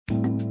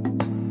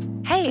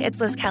Hey,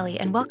 it's Liz Kelly,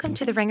 and welcome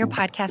to the Ringer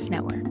Podcast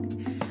Network.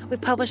 We've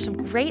published some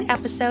great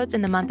episodes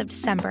in the month of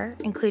December,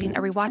 including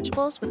a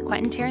Rewatchables with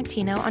Quentin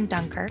Tarantino on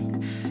Dunkirk.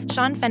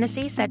 Sean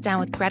Fennessy sat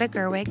down with Greta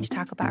Gerwig to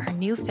talk about her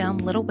new film,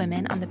 Little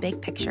Women, on the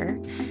Big Picture.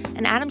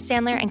 And Adam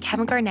Sandler and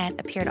Kevin Garnett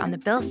appeared on the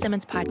Bill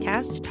Simmons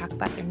podcast to talk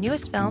about their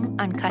newest film,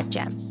 Uncut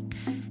Gems.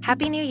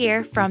 Happy New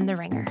Year from The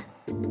Ringer.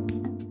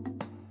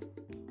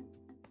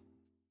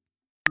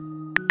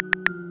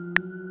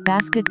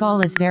 Basketball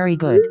is very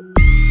good.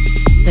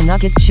 The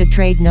Nuggets should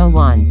trade no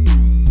one.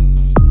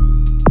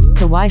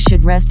 Kawhi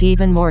should rest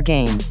even more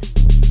games.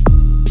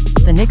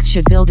 The Knicks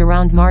should build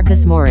around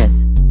Marcus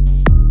Morris.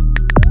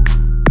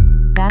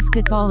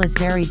 Basketball is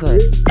very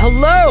good.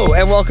 Hello,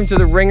 and welcome to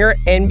the Ringer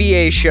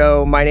NBA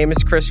show. My name is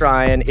Chris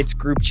Ryan. It's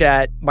Group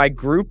Chat. My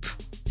group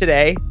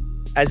today,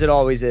 as it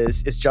always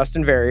is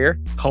Justin Verrier.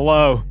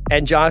 Hello.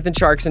 And Jonathan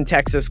Tjarks in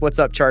Texas. What's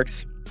up,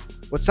 Tjarks?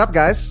 What's up,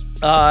 guys?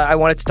 I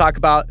wanted to talk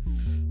about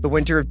the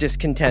winter of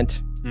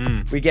discontent.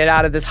 We get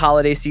out of this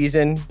holiday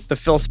season. The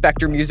Phil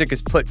Spector music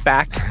is put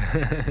back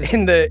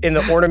in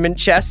the ornament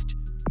chest.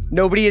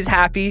 Nobody is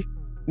happy.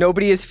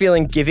 Nobody is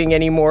feeling giving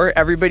anymore.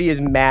 Everybody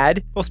is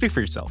mad. Well, speak for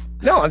yourself.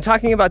 No, I'm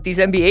talking about these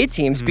NBA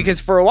teams because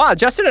for a while,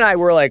 Justin and I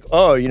were like,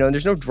 oh,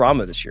 there's no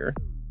drama this year.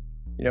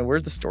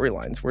 Where's the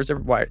storylines? Where's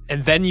everybody?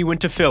 And then you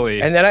went to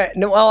Philly. And then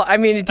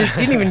it just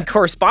didn't even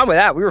correspond with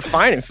that. We were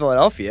fine in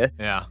Philadelphia.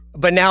 Yeah.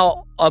 But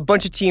now a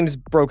bunch of teams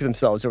broke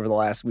themselves over the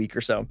last week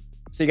or so.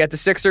 So you got the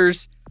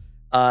Sixers,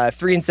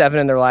 3-7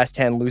 in their last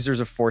 10, losers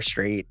of 4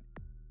 straight.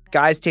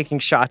 Guys taking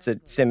shots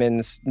at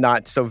Simmons,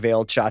 not so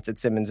veiled shots at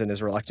Simmons and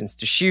his reluctance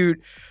to shoot.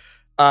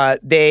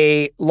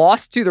 They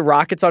lost to the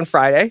Rockets on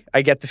Friday.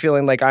 I get the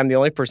feeling like I'm the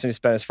only person who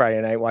spent his Friday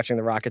night watching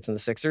the Rockets and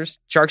the Sixers.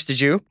 Tjarks, did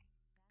you?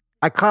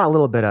 I caught a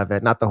little bit of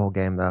it, not the whole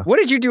game, though. What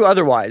did you do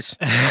otherwise?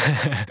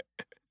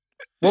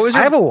 What was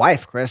I have a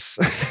wife, Chris.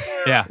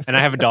 Yeah, and I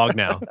have a dog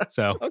now,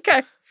 so.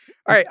 Okay.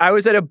 All right, I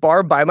was at a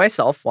bar by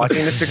myself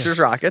watching the Sixers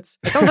Rockets.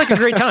 It sounds like a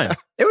great time.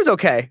 It was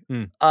okay.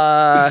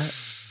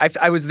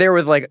 I was there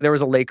with there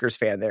was a Lakers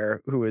fan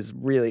there who was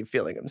really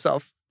feeling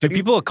himself. Did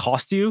people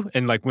accost you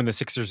and when the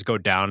Sixers go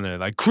down and they're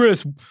like,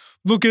 Chris,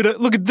 look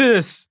at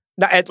this.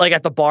 At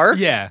the bar?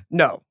 Yeah.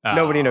 No,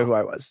 nobody knew who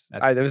I was.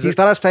 He's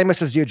not as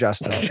famous as you,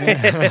 Justin.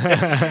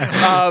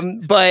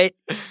 But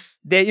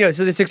they,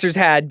 so the Sixers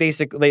had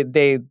basically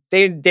they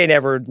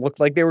never looked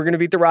like they were going to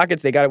beat the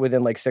Rockets. They got it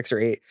within 6 or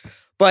 8.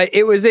 But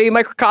it was a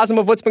microcosm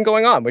of what's been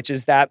going on, which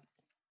is that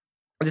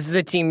this is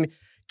a team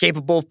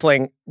capable of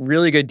playing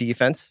really good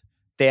defense.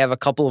 They have a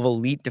couple of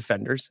elite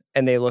defenders,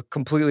 and they look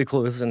completely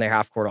clueless in their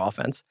half-court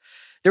offense.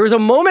 There was a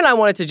moment I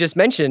wanted to just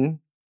mention.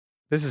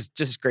 This is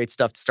just great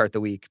stuff to start the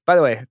week. By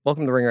the way,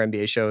 welcome to the Ringer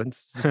NBA show.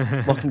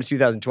 Welcome to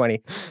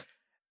 2020.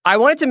 I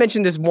wanted to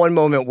mention this one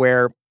moment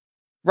where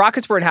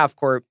Rockets were in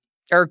half-court.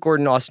 Eric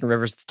Gordon, Austin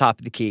Rivers at the top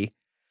of the key.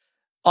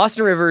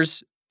 Austin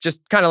Rivers just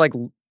kind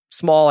of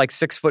small,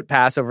 6-foot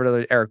pass over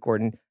to Eric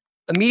Gordon.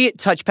 Immediate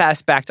touch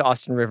pass back to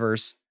Austin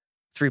Rivers.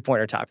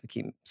 3-pointer top of the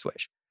key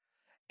swish.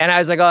 And I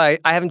was like, oh, I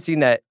haven't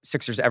seen that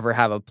Sixers ever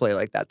have a play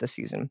like that this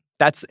season.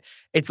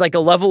 It's like a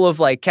level of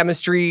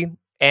chemistry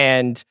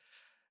and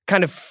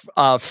kind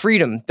of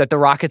freedom that the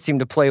Rockets seem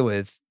to play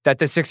with that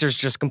the Sixers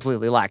just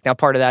completely lack. Now,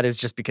 part of that is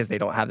just because they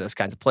don't have those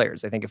kinds of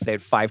players. I think if they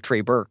had 5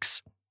 Trey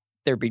Burks,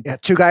 there'd be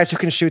 2 guys who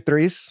can shoot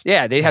threes.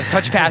 Yeah, they have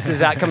touch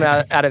passes coming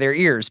out of their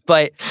ears.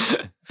 But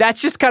that's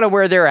just kind of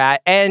where they're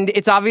at. And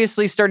it's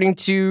obviously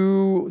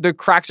the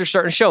cracks are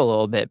starting to show a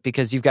little bit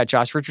because you've got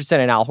Josh Richardson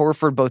and Al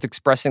Horford both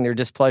expressing their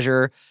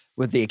displeasure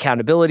with the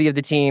accountability of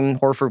the team,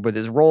 Horford with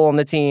his role on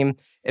the team.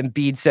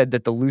 Embiid said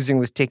that the losing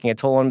was taking a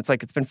toll on him.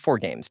 It's been 4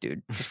 games,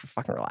 dude. Just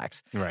fucking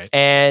relax. Right.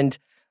 And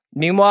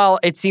meanwhile,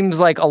 it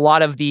seems like a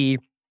lot of the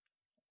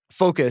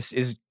focus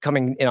is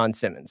coming in on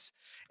Simmons.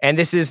 And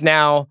this is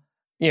now,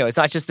 it's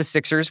not just the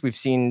Sixers. We've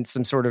seen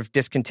some sort of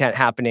discontent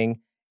happening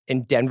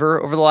in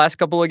Denver over the last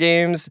couple of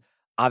games.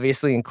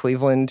 Obviously in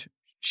Cleveland,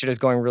 shit is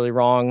going really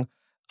wrong.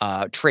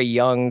 Trae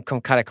Young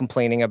kind of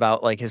complaining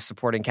about his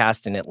supporting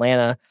cast in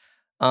Atlanta.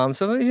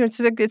 So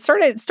it's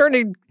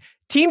starting.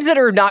 Teams that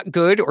are not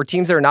good or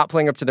teams that are not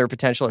playing up to their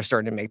potential are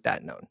starting to make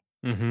that known.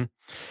 Mm-hmm.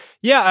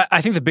 Yeah,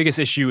 I think the biggest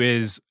issue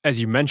is,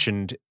 as you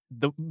mentioned,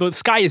 the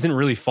sky isn't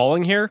really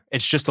falling here.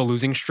 It's just a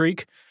losing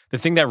streak. The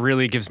thing that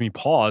really gives me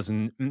pause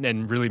and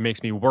really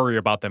makes me worry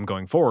about them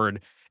going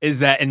forward is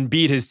that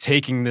Embiid is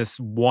taking this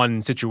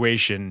one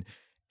situation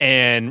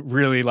and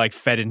really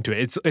fed into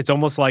it. It's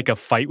almost like a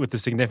fight with a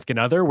significant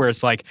other where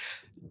it's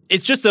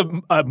just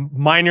a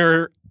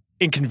minor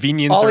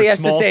inconvenience all or he has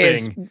small to say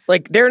thing.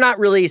 Is they're not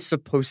really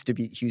supposed to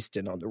beat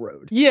Houston on the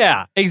road.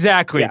 Yeah,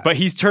 exactly. Yeah. But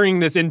he's turning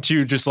this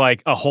into just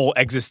a whole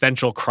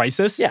existential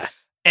crisis. Yeah.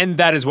 And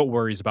that is what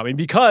worries about me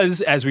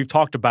because as we've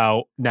talked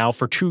about now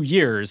for 2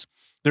 years,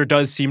 there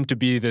does seem to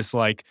be this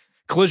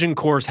collision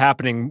course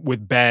happening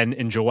with Ben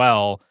and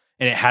Joel,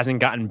 and it hasn't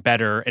gotten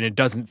better, and it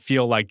doesn't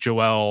feel like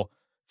Joel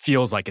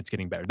feels like it's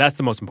getting better. That's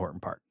the most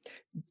important part.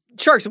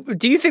 Tjarks,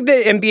 do you think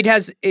that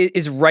Embiid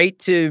is right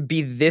to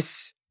be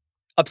this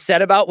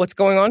upset about what's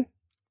going on?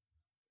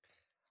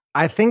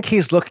 I think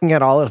he's looking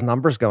at all his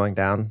numbers going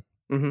down,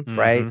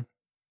 right? Mhm.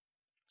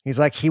 He's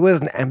like, he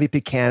was an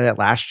MVP candidate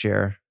last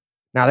year.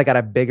 Now they got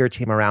a bigger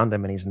team around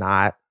him and he's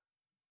not.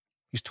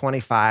 He's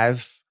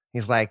 25.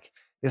 He's like,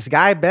 this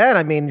guy, Ben,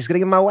 I mean, he's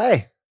getting in my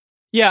way.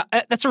 Yeah,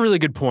 that's a really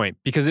good point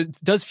because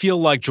it does feel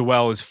like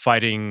Joel is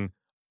fighting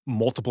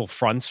multiple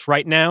fronts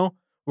right now.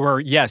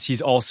 Where, yes,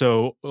 he's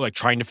also like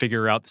trying to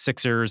figure out the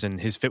Sixers and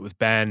his fit with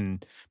Ben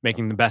and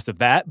making the best of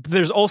that. But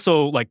there's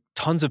also like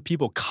tons of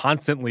people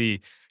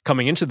constantly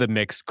coming into the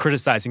mix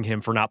criticizing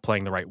him for not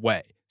playing the right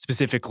way,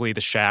 specifically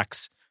the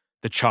Shaqs,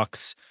 the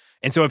Tjarks.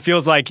 And so it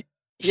feels like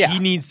he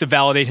needs to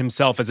validate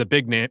himself as a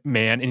big man,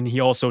 and he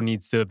also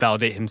needs to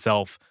validate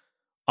himself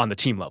on the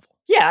team level.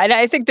 Yeah, and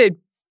I think that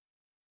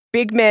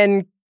big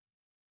men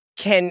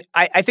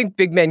I think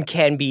big men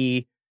can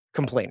be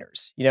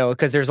complainers,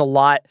 because there's a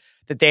lot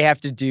that they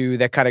have to do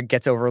that kind of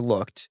gets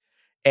overlooked.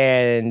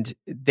 And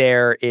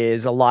there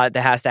is a lot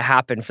that has to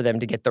happen for them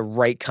to get the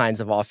right kinds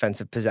of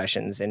offensive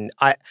possessions. And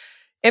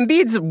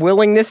Embiid's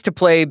willingness to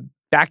play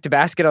back to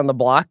basket on the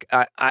block,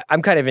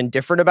 I'm kind of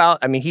indifferent about.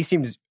 I mean, he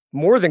seems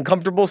more than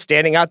comfortable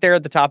standing out there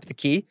at the top of the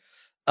key.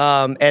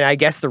 And I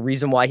guess the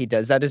reason why he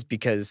does that is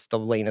because the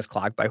lane is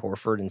clogged by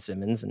Horford and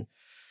Simmons and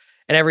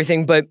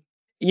everything. But,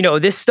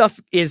 this stuff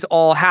is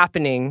all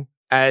happening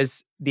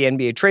as the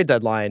NBA trade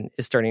deadline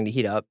is starting to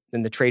heat up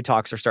and the trade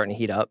talks are starting to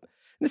heat up.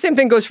 And the same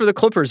thing goes for the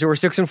Clippers, who are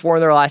 6-4 in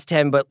their last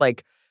 10, but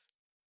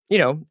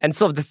and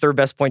still have the third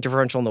best point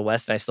differential in the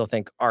West. And I still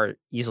think are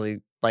easily,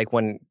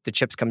 when the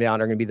chips come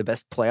down, are going to be the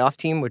best playoff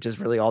team, which is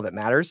really all that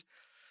matters.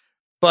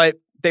 But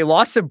they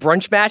lost a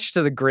brunch match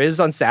to the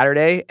Grizz on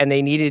Saturday, and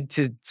they needed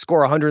to score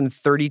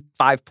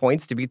 135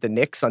 points to beat the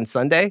Knicks on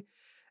Sunday.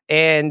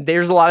 And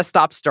there's a lot of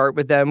stop-start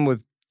with them,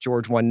 with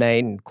George one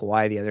night and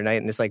Kawhi the other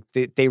night. And it's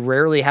they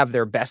rarely have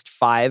their best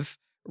five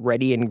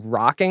ready and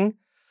rocking.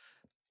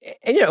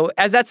 And,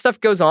 as that stuff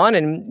goes on,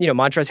 and,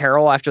 Montrezl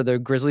Harrell after the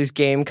Grizzlies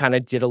game kind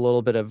of did a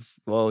little bit of,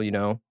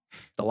 the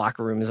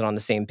locker room isn't on the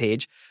same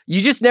page.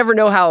 You just never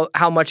know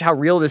how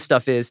real this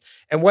stuff is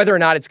and whether or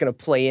not it's going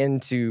to play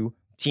into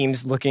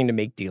teams looking to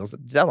make deals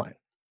at the deadline.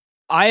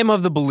 I am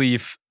of the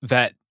belief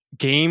that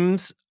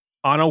games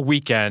on a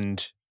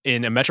weekend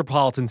in a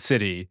metropolitan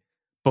city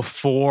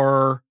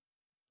before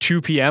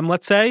 2 p.m.,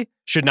 let's say,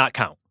 should not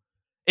count.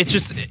 It's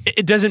just,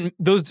 it doesn't,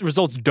 those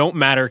results don't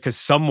matter because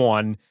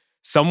someone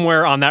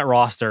somewhere on that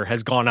roster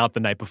has gone out the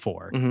night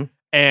before. Mm-hmm.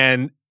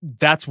 And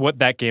that's what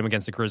that game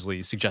against the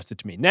Grizzlies suggested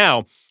to me.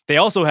 Now, they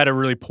also had a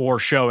really poor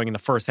showing in the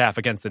first half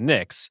against the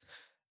Knicks.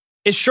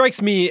 It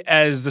strikes me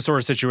as the sort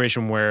of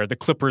situation where the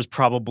Clippers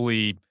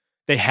probably,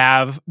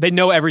 they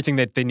know everything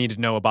that they need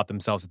to know about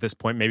themselves at this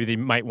point. Maybe they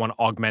might want to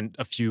augment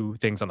a few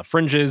things on the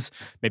fringes,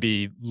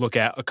 maybe look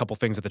at a couple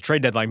things at the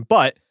trade deadline.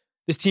 But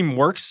this team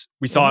works.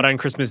 We saw it on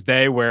Christmas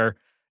Day where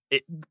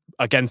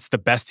against the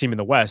best team in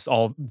the West,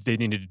 all they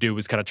needed to do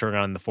was kind of turn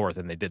on in the fourth,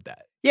 and they did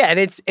that. Yeah, and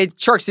it's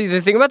Tjarks.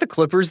 The thing about the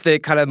Clippers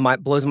that kind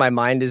of blows my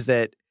mind is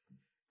that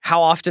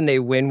how often they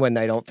win when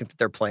they don't think that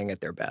they're playing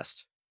at their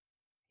best.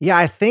 Yeah,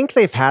 I think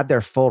they've had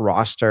their full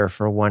roster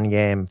for one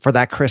game for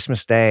that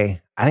Christmas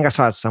Day. I think I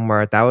saw it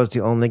somewhere. That was the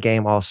only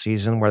game all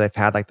season where they've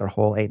had their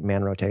whole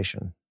 8-man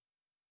rotation.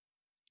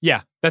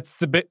 Yeah, that's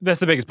the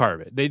biggest part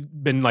of it. They've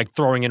been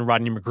throwing in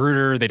Rodney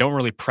McGruder. They don't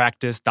really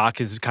practice. Doc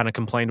has kind of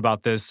complained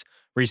about this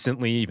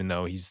recently, even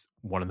though he's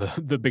one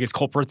of the biggest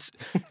culprits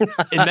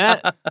in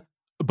that.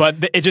 But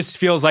it just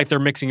feels like they're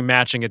mixing and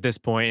matching at this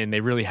point, and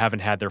they really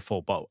haven't had their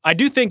full boat. I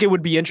do think it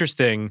would be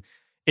interesting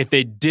if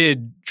they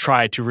did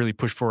try to really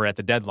push for it at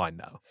the deadline,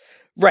 though.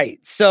 Right.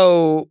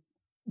 So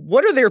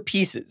what are their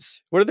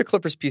pieces? What are the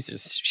Clippers'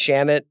 pieces?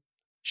 Shamet?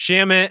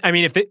 I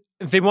mean, if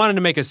they wanted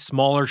to make a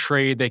smaller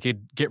trade, they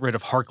could get rid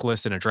of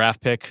Harkless and a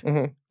draft pick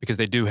because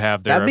they do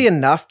have their... That'd be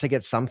enough to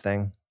get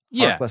something.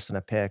 Yeah. Harkless and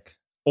a pick.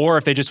 Or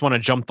if they just want to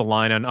jump the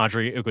line on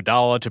Andre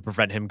Iguodala to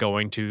prevent him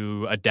going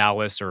to a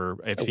Dallas, or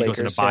if he goes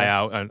in a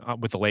buyout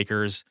with the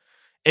Lakers.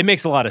 It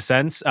makes a lot of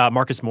sense.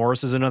 Marcus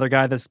Morris is another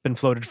guy that's been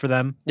floated for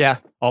them. Yeah.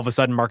 All of a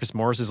sudden, Marcus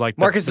Morris is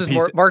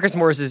Marcus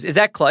Morris is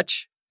that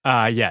clutch?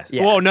 Yes.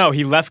 Yeah. Well, no,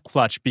 he left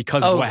Clutch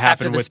because of what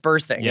happened after the with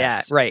Spurs thing.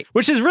 Yes. Yeah, right.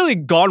 Which has really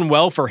gone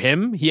well for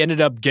him. He ended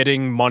up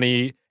getting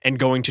money and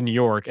going to New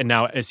York, and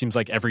now it seems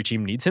like every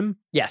team needs him.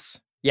 Yes.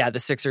 Yeah, the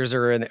Sixers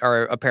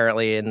are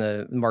apparently in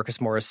the Marcus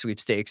Morris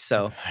sweepstakes.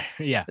 So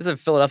yeah, this is a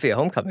Philadelphia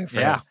homecoming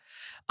for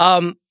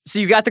him. So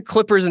you got the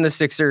Clippers and the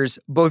Sixers,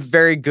 both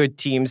very good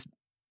teams.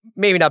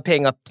 Maybe not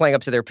playing up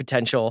to their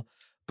potential,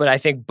 but I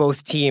think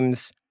both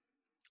teams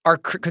are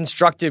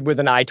constructed with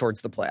an eye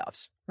towards the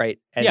playoffs, right?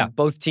 And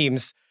both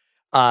teams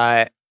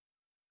have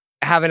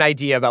an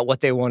idea about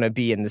what they want to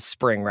be in the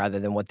spring rather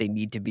than what they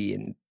need to be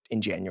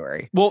in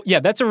January. Well, yeah,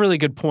 that's a really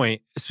good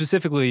point,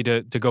 specifically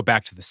to go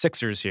back to the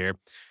Sixers here.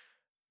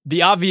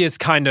 The obvious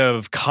kind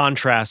of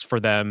contrast for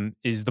them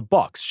is the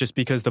Bucks, just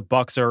because the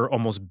Bucks are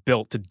almost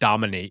built to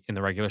dominate in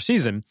the regular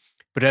season.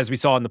 But as we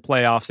saw in the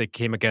playoffs, they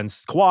came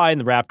against Kawhi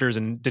and the Raptors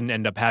and didn't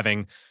end up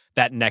having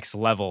that next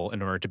level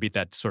in order to beat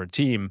that sort of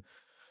team.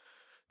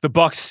 The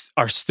Bucks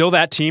are still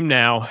that team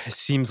now. It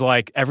seems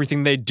like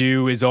everything they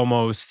do is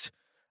almost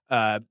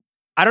I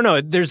don't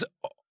know.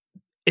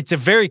 It's a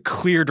very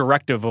clear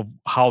directive of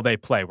how they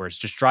play, where it's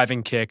just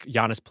driving kick.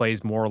 Giannis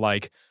plays more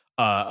like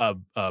a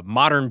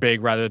modern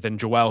big rather than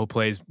Joel, who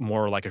plays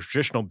more like a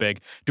traditional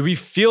big. Do we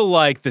feel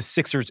like the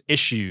Sixers'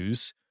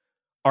 issues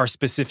are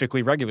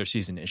specifically regular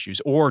season issues,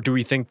 or do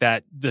we think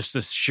that the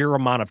sheer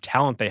amount of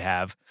talent they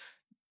have,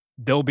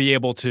 they'll be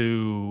able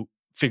to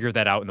figure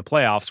that out in the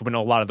playoffs when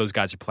a lot of those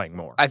guys are playing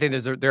more? I think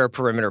they're a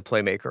perimeter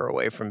playmaker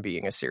away from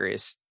being a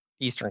serious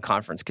Eastern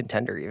Conference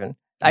contender even.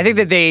 I think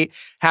that they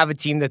have a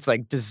team that's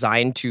like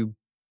designed to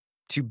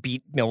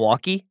beat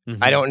Milwaukee.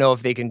 Mm-hmm. I don't know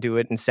if they can do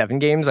it in 7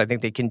 games. I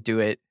think they can do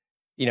it,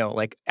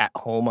 like at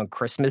home on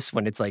Christmas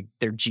when it's like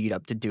they're G'd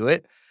up to do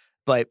it.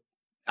 But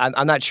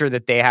I'm not sure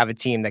that they have a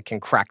team that can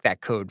crack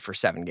that code for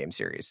 7-game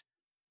series.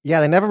 Yeah,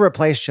 they never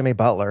replaced Jimmy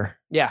Butler.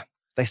 Yeah.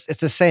 It's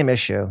the same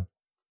issue.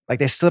 Like,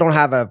 they still don't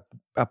have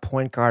a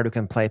point guard who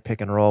can play pick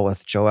and roll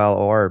with Joel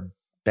or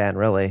Ben,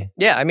 really.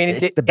 Yeah, I mean,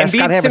 it's the best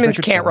guy they have. Simmons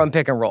can't run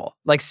pick and roll.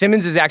 Like,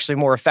 Simmons is actually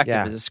more effective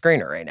as a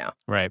screener right now.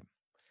 Right.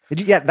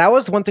 That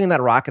was one thing in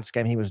that Rockets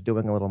game he was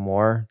doing a little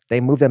more.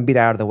 They moved Embiid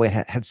out of the way,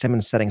 had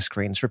Simmons setting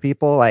screens for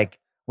people. Like,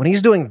 when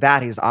he's doing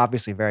that, he's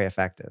obviously very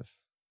effective.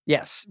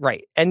 Yes,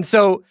 right. And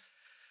so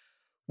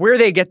where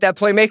they get that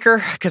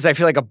playmaker, because I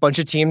feel like a bunch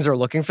of teams are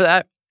looking for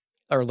that,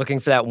 or looking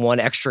for that one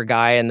extra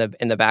guy in the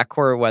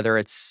backcourt, whether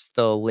it's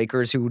the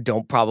Lakers, who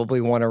don't probably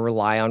want to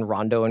rely on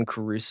Rondo and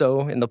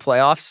Caruso in the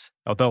playoffs.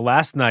 Although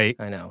last night,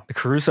 I know. The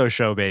Caruso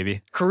show,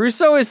 baby.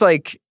 Caruso is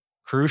like...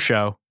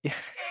 Caruso.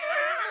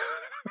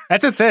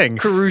 That's a thing.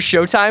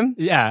 Caruso Showtime?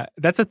 Yeah,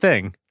 that's a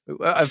thing.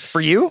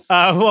 For you?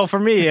 Well, for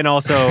me, and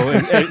also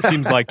it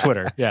seems like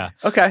Twitter. Yeah.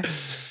 Okay.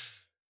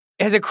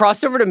 Has it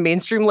crossed over to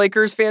mainstream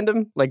Lakers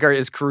fandom? Like,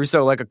 is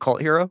Caruso like a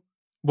cult hero?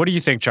 What do you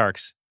think,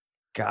 Tjarks?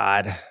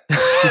 God.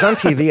 He's on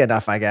TV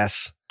enough, I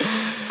guess.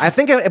 I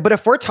think, but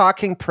if we're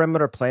talking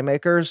perimeter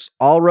playmakers,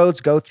 all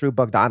roads go through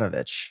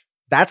Bogdanović.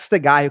 That's the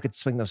guy who could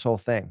swing this whole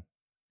thing.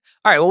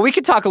 All right, well, we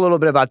could talk a little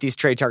bit about these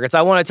trade targets.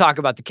 I want to talk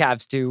about the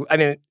Cavs, too. I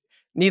mean,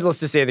 needless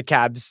to say, the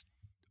Cavs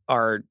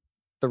are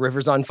the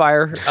river's on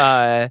fire.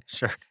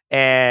 Sure.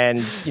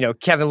 And,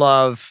 Kevin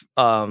Love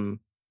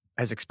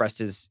has expressed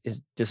his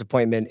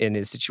disappointment in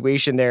his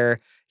situation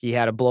there. He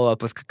had a blow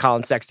up with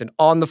Colin Sexton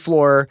on the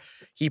floor.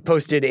 He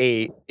posted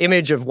a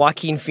image of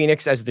Joaquin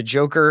Phoenix as the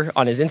Joker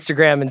on his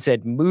Instagram and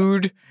said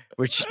 "mood,"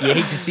 which you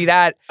hate to see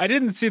that. I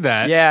didn't see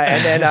that. Yeah,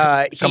 and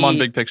then come on,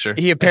 big picture.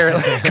 He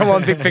apparently come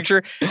on, big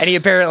picture, and he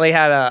apparently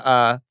had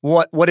a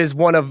what is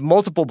one of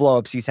multiple blow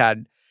ups he's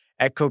had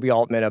at Kobe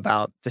Altman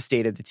about the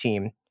state of the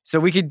team. So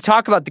we could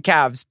talk about the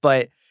Cavs,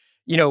 but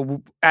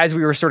as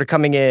we were sort of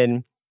coming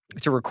in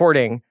to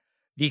recording,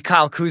 the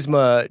Kyle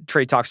Kuzma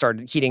trade talk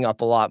started heating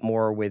up a lot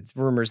more with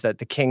rumors that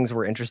the Kings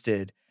were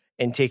interested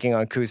in taking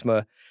on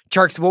Kuzma.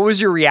 Tjarks, what was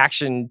your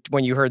reaction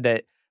when you heard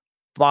that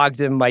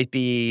Bogdan might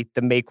be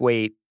the make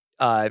weight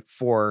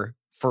for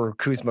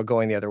Kuzma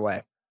going the other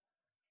way?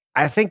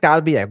 I think that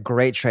would be a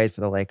great trade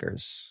for the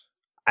Lakers.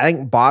 I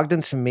think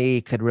Bogdan, to me,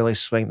 could really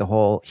swing the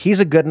whole. He's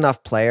a good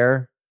enough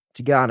player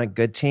to get on a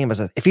good team.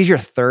 If he's your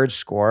third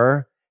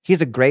scorer,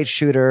 he's a great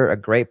shooter, a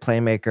great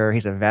playmaker.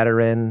 He's a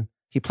veteran.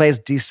 He plays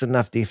decent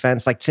enough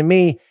defense. Like, to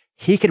me,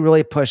 he could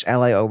really push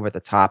LA over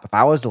the top. If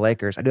I was the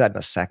Lakers, I'd do that in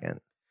a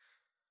second.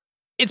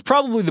 It's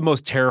probably the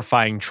most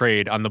terrifying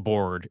trade on the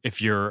board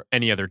if you're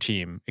any other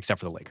team except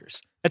for the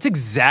Lakers. That's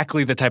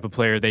exactly the type of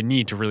player they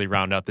need to really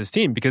round out this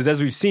team, because as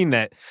we've seen,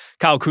 that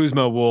Kyle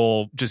Kuzma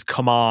will just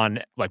come on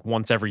like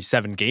once every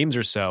 7 games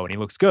or so and he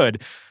looks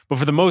good. But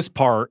for the most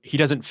part, he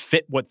doesn't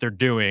fit what they're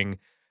doing.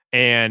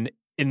 And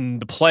in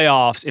the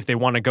playoffs, if they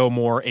want to go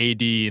more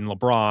AD and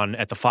LeBron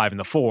at the 5 and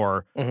the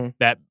 4,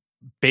 that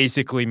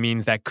basically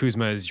means that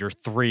Kuzma is your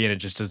 3, and it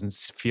just doesn't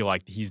feel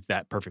like he's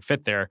that perfect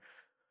fit there.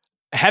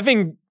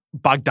 Having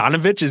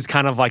Bogdanović is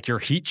kind of like your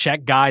heat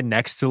check guy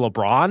next to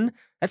LeBron.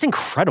 That's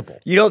incredible.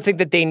 You don't think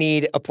that they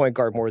need a point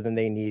guard more than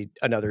they need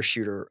another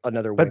shooter,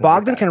 another But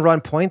Bogdan can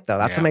run point, though.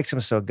 That's what makes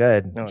him so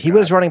good. Oh, he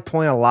was running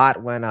point a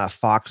lot when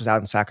Fox was out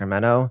in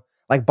Sacramento.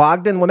 Like,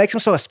 Bogdan, what makes him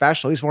so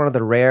special, he's one of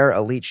the rare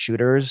elite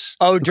shooters.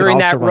 Oh, during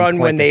that run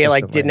when they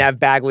didn't have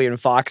Bagley and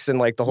Fox and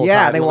the whole time.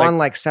 Yeah, they won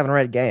 7 or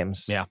 8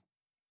 games. Yeah.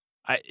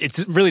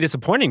 It's really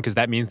disappointing because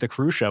that means the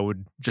Caruso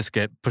would just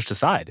get pushed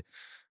aside.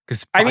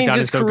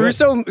 Does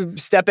Caruso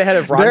step ahead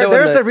of Rondo?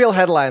 There's the real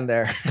headline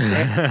there.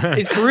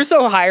 Is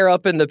Caruso higher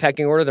up in the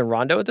pecking order than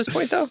Rondo at this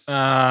point, though?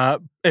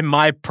 In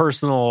my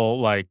personal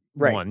right.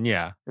 one,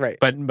 yeah. Right.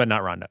 But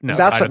not Rondo. No,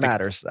 that's what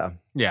matters, though.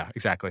 Yeah,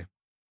 exactly.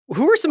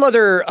 Who are some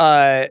other,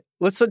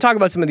 let's talk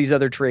about some of these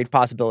other trade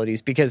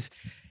possibilities, because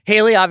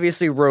Haley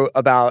obviously wrote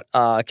about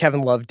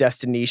Kevin Love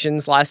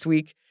destinations last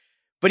week,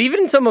 but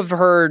even some of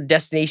her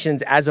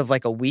destinations as of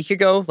a week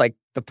ago, like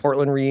the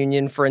Portland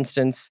reunion, for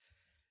instance.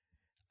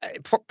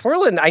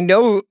 Portland, I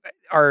know,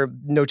 are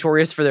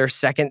notorious for their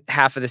second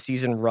half of the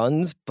season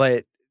runs,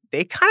 but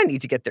they kind of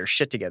need to get their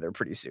shit together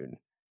pretty soon.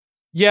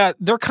 Yeah,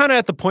 they're kind of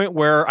at the point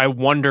where I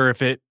wonder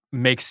if it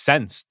makes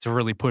sense to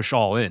really push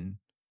all in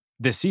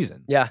this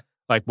season. Yeah.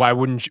 Like, why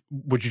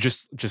would you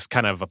just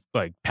kind of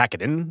pack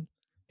it in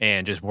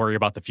and just worry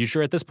about the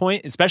future at this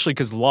point, especially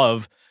because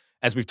Love,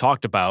 as we've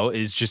talked about,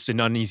 is just an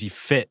uneasy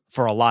fit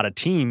for a lot of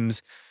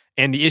teams.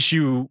 And the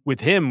issue with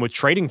him, with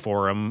trading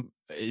for him,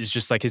 is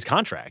just like his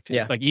contract.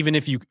 Yeah. Like, even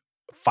if you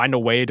find a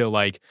way to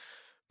like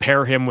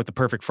pair him with the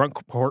perfect front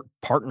court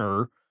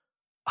partner,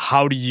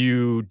 how do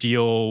you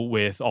deal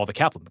with all the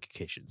cap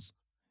implications?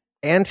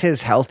 And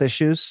his health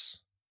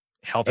issues.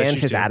 And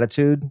his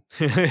attitude.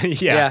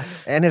 Yeah.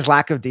 And his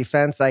lack of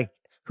defense. Like,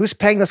 who's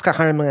paying this guy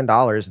 $100 million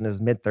in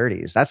his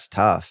mid-30s? That's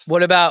tough.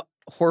 What about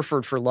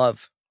Horford for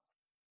Love?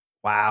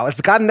 Wow. It's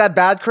gotten that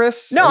bad,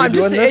 Chris? No,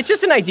 it's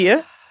just an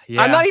idea.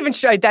 Yeah. I'm not even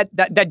sure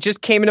that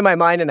just came into my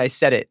mind and I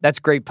said it. That's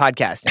great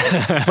podcasting.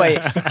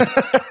 But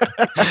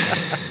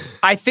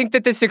I think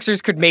that the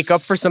Sixers could make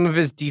up for some of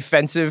his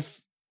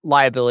defensive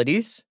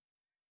liabilities.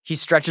 He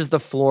stretches the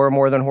floor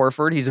more than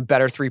Horford. He's a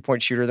better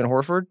 3-point shooter than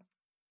Horford.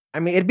 I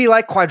mean, it'd be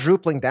like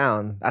quadrupling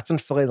down. That's been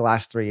Philly the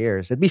last 3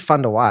 years. It'd be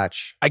fun to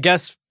watch. I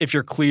guess if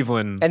you're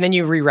Cleveland. And then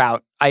you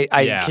reroute.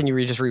 Can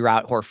you just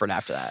reroute Horford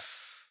after that?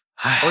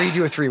 Or you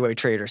do a 3-way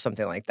trade or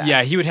something like that.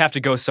 Yeah, he would have to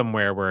go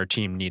somewhere where a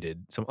team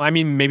needed some. I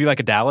mean, maybe like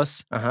a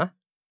Dallas. Uh-huh.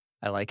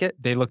 I like it.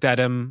 They looked at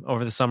him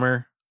over the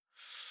summer.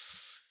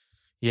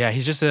 Yeah,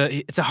 he's just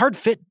it's a hard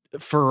fit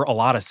for a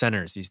lot of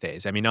centers these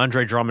days. I mean,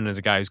 Andre Drummond is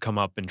a guy who's come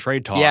up in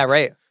trade talks. Yeah,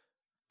 right.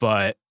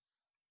 But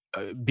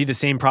be the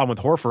same problem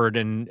with Horford,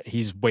 and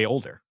he's way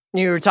older.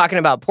 You were talking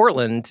about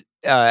Portland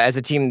as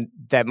a team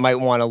that might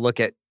want to look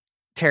at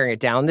tearing it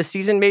down this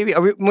season, maybe?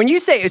 When you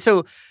say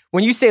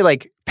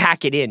like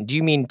pack it in, do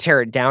you mean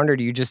tear it down, or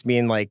do you just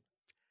mean like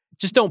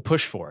just don't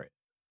push for it?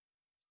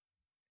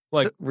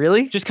 Like, so,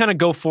 really? Just kind of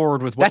go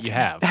forward with what you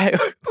have.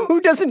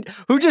 Who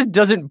just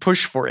doesn't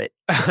push for it?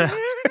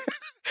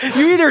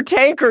 You either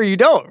tank or you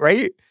don't,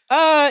 right?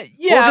 Yeah.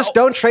 Well, just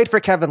don't trade for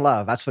Kevin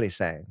Love. That's what he's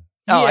saying.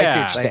 Oh, yeah. I see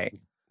what you're saying.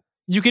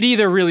 You could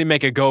either really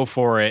make a go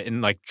for it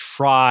and like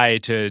try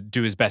to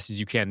do as best as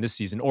you can this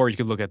season, or you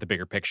could look at the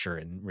bigger picture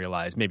and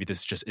realize maybe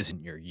this just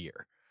isn't your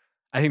year.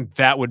 I think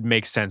that would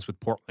make sense with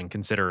Portland,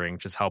 considering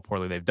just how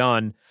poorly they've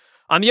done.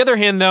 On the other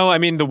hand, though, I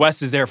mean, the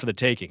West is there for the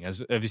taking. Have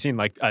you seen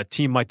like a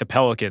team like the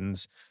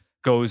Pelicans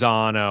goes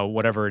on a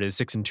whatever it is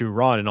 6-2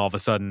 run, and all of a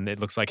sudden it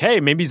looks like, hey,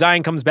 maybe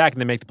Zion comes back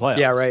and they make the playoffs.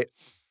 Yeah, right.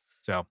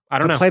 So I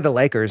don't know. Play the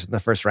Lakers in the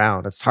first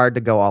round. It's hard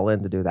to go all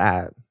in to do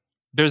that.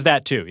 There's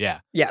that too, yeah.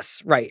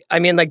 Yes, right. I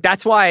mean, like,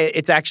 that's why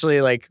it's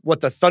actually like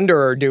what the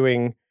Thunder are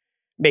doing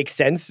makes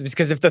sense,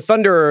 because if the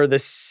Thunder are the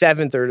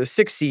 7th or the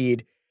 6th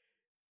seed,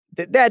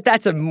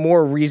 that's a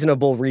more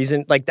reasonable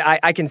reason. Like,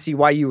 I can see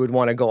why you would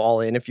want to go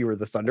all in if you were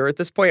the Thunder at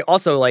this point.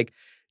 Also, like,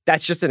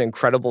 that's just an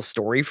incredible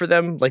story for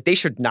them. Like, they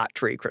should not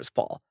trade Chris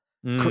Paul.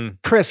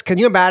 Chris, can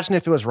you imagine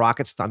if it was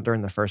Rockets Thunder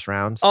in the first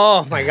round?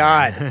 Oh my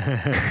God.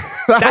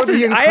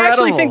 I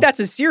actually think that's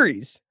a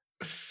series.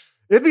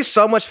 It'd be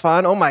so much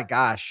fun. Oh my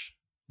gosh.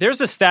 There's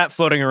a stat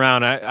floating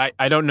around.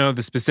 I don't know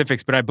the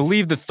specifics, but I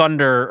believe the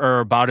Thunder are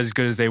about as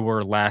good as they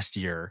were last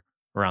year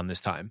around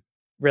this time.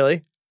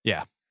 Really?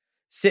 Yeah.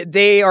 So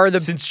they are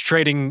since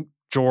trading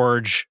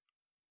George,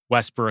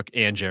 Westbrook,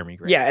 and Jeremy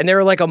Grant. Yeah, and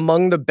they're like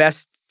among the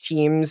best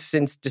teams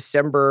since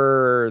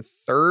December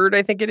 3rd,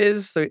 I think it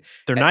is. So,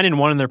 they're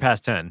 9-1 in their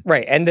past 10.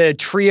 Right, and the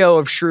trio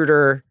of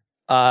Schroeder,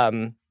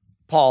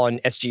 Paul,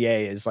 and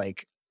SGA is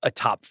like a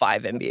top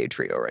 5 NBA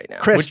trio right now.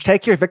 Chris,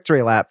 take your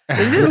victory lap.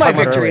 This is my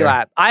victory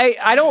lap. I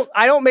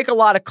don't make a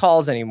lot of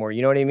calls anymore.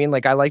 You know what I mean?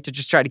 Like, I like to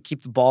just try to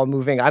keep the ball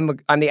moving.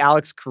 I'm the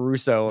Alex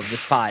Caruso of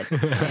this pod.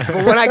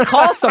 But when I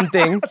call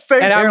something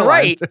and I'm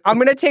right, I'm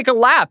going to take a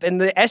lap.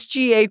 And the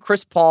SGA,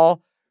 Chris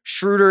Paul,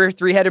 Schroeder,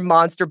 three-headed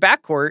monster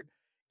backcourt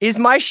is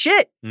my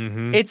shit.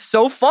 Mm-hmm. It's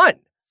so fun.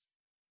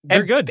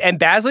 They're good. And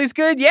Basley's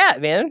good. Yeah,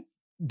 man.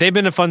 They've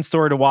been a fun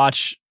story to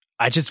watch.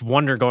 I just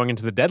wonder going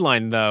into the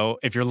deadline, though,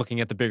 if you're looking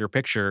at the bigger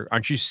picture,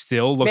 aren't you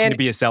still looking to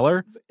be a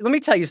seller? Let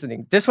me tell you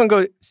something. This one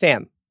goes,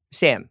 Sam,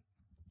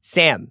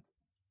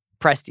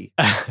 Presti.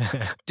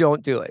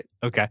 Don't do it.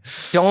 Okay.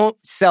 Don't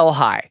sell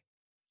high.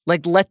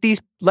 Like, let the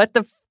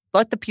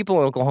people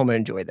in Oklahoma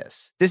enjoy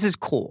this. This is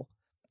cool.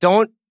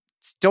 Don't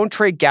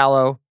trade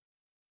Gallo.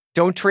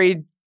 Don't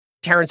trade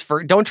Terrence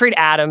don't trade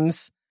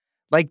Adams.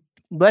 Like,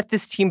 let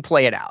this team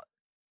play it out.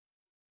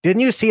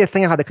 Didn't you see a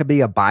thing of how there could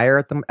be a buyer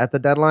at the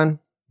deadline?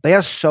 They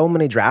have so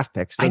many draft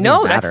picks. I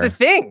know, that's the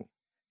thing.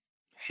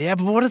 Yeah,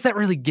 but what does that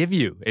really give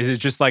you? Is it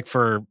just like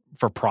for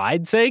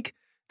pride's sake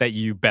that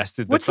you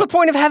bested? What's the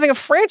point of having a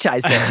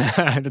franchise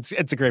there?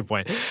 It's a great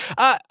point.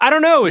 I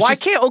don't know. Why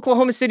can't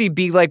Oklahoma City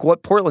be like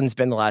what Portland's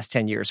been the last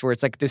 10 years, where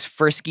it's like this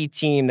frisky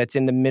team that's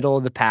in the middle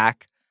of the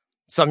pack?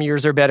 Some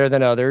years are better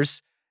than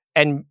others.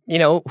 And, you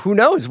know, who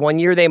knows? One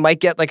year they might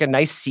get like a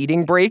nice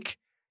seeding break.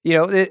 You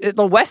know,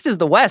 the West is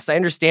the West. I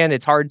understand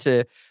it's hard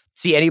to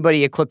see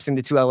anybody eclipsing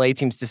the two LA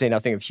teams, to say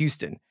nothing of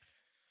Houston.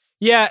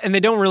 Yeah, and they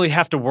don't really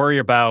have to worry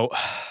about,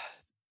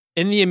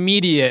 in the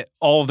immediate,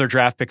 all of their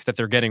draft picks that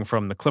they're getting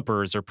from the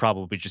Clippers are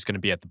probably just going to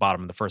be at the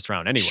bottom of the first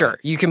round anyway. Sure,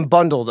 you can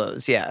bundle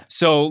those, yeah.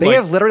 So they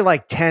have literally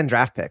like 10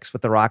 draft picks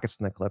with the Rockets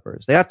and the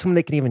Clippers. They have too many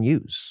they can even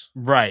use.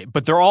 Right,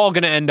 but they're all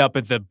going to end up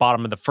at the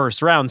bottom of the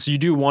first round, so you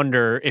do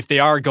wonder if they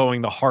are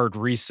going the hard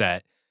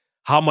reset,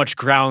 how much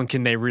ground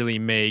can they really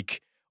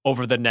make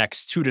over the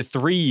next 2 to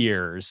 3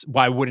 years?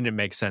 Why wouldn't it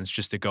make sense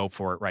just to go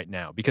for it right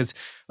now? Because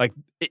like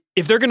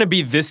if they're going to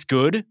be this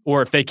good,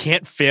 or if they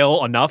can't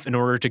fail enough in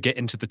order to get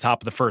into the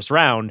top of the first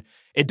round,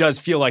 it does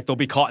feel like they'll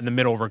be caught in the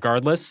middle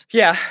regardless.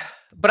 Yeah.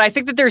 But I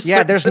think that there's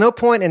there's no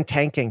point in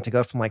tanking to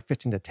go from like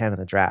 15 to 10 in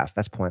the draft.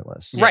 That's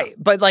pointless. Right.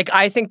 But like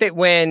I think that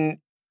when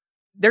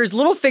there's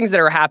little things that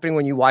are happening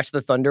when you watch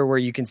the Thunder where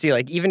you can see,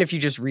 like, even if you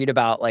just read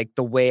about like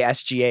the way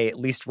SGA, at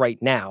least right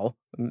now,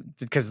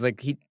 because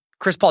like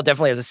Chris Paul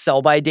definitely has a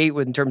sell-by date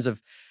in terms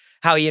of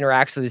how he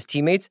interacts with his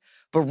teammates.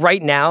 But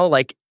right now,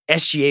 like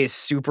SGA is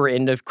super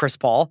into Chris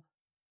Paul.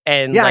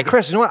 And yeah, like,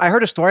 Chris, you know what? I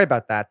heard a story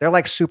about that. They're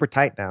like super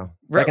tight now.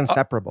 Like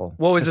inseparable.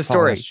 What was Chris the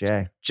Paul and story?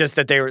 SGA. Just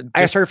that they were.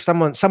 I just heard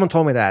someone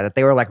told me that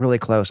they were like really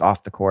close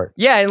off the court.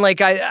 Yeah, and like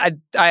I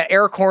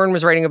Eric Horn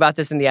was writing about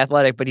this in The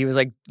Athletic, but he was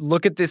like,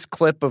 look at this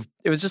clip of,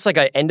 it was just like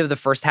an end of the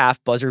first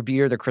half buzzer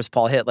beater that Chris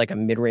Paul hit, like a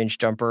mid-range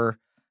jumper.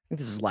 I think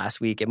this is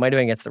last week. It might have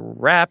been against the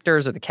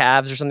Raptors or the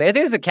Cavs or something. I think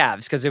it was the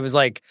Cavs because it was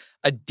like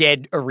a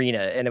dead arena,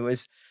 and it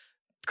was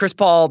Chris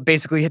Paul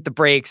basically hit the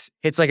brakes,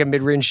 hits like a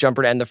mid-range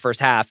jumper to end the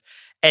first half,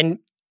 and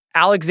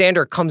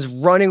Alexander comes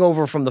running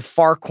over from the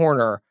far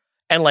corner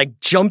and like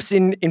jumps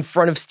in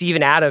front of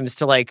Steven Adams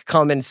to like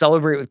come and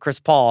celebrate with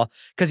Chris Paul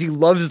because he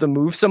loves the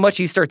move so much.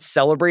 He starts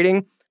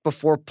celebrating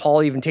before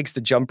Paul even takes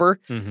the jumper.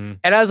 Mm-hmm.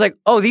 And I was like,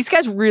 oh, these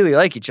guys really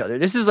like each other.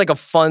 This is like a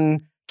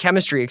fun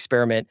chemistry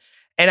experiment.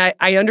 And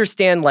I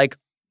understand, like,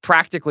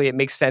 practically it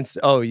makes sense.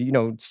 Oh, you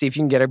know, see if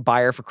you can get a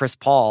buyer for Chris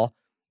Paul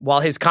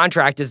while his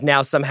contract is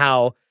now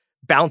somehow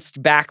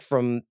bounced back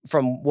from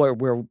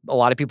where a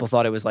lot of people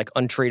thought it was like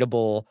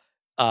untradeable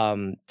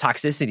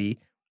toxicity.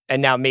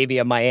 And now maybe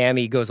a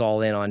Miami goes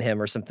all in on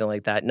him or something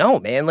like that. No,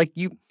 man, like,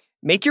 you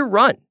make your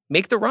run,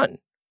 make the run.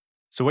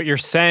 So what you're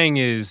saying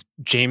is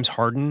James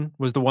Harden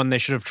was the one they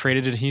should have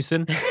traded in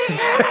Houston?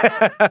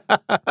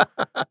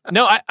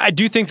 No, I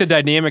do think the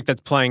dynamic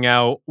that's playing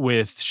out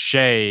with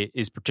Shea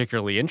is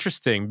particularly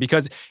interesting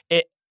because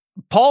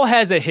Paul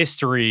has a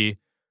history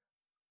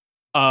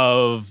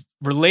of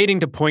relating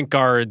to point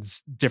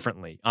guards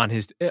differently on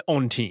his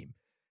own team.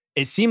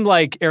 It seemed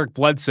like Eric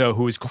Bledsoe,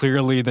 who was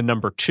clearly the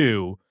number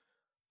 2,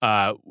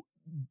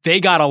 they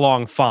got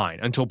along fine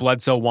until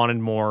Bledsoe wanted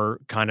more,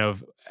 kind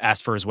of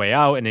asked for his way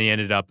out, and he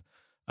ended up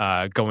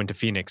going to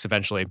Phoenix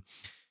eventually.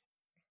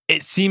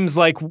 It seems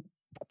like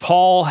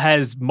Paul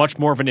has much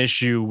more of an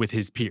issue with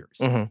his peers.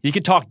 Mm-hmm. He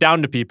could talk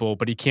down to people,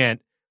 but he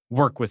can't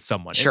work with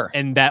someone. Sure.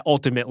 And that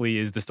ultimately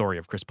is the story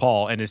of Chris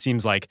Paul. And it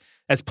seems like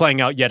that's playing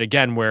out yet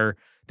again, where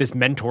this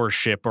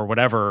mentorship or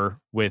whatever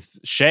with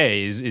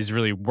Shea is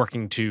really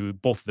working to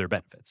both of their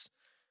benefits.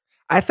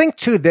 I think,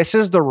 too, this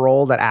is the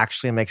role that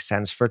actually makes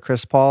sense for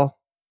Chris Paul.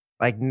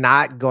 Like,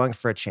 not going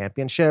for a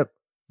championship,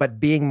 but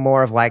being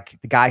more of like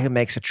the guy who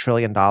makes $1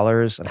 trillion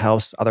and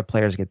helps other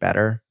players get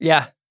better.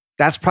 Yeah.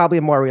 That's probably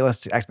a more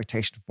realistic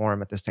expectation for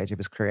him at this stage of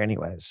his career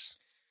anyways.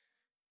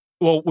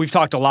 Well, we've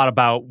talked a lot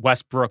about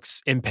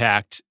Westbrook's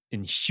impact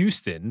in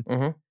Houston.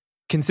 Mm-hmm.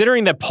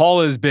 Considering that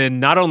Paul has been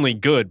not only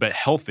good, but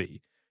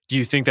healthy, do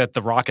you think that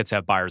the Rockets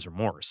have buyer's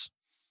remorse?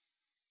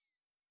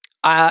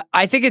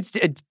 I think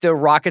the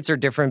Rockets are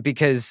different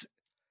because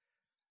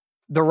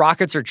the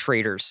Rockets are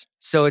traders.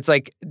 So it's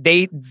like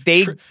they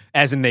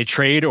as in they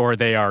trade, or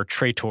they are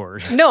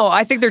traitors. No,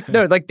 I think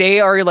they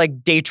are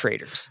like day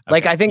traders. Okay.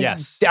 Like,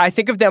 I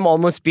think of them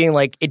almost being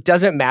like, it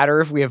doesn't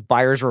matter if we have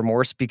buyer's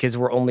remorse because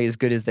we're only as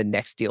good as the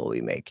next deal we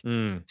make.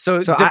 Mm.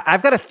 So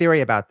I've got a theory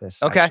about this,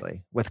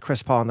 actually, with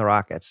Chris Paul and the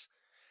Rockets.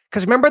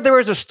 Because remember, there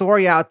was a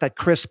story out that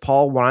Chris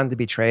Paul wanted to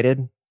be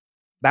traded.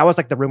 That was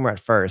like the rumor at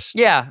first.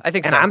 Yeah, I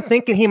think so. And I'm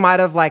thinking he might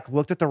have like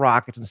looked at the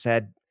Rockets and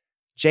said,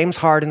 James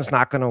Harden's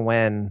not going to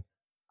win.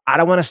 I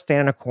don't want to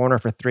stand in a corner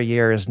for 3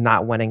 years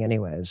not winning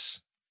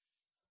anyways.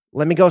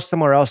 Let me go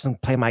somewhere else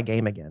and play my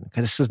game again,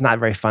 because this is not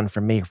very fun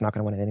for me if I'm not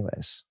going to win it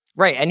anyways.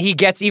 Right. And he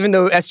gets, even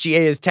though SGA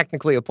is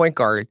technically a point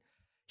guard,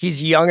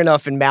 he's young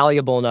enough and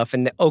malleable enough,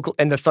 and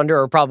the Thunder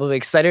are probably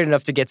excited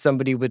enough to get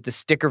somebody with the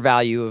sticker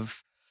value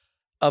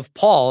of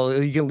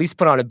Paul. You can at least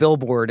put on a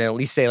billboard and at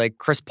least say like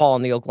Chris Paul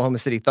and the Oklahoma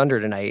City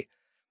Thunder tonight,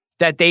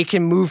 that they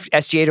can move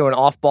SGA to an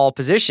off-ball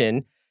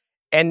position.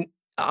 And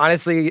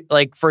honestly,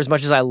 like, for as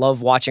much as I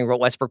love watching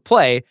Westbrook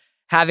play,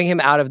 having him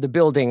out of the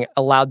building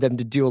allowed them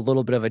to do a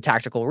little bit of a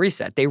tactical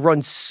reset. They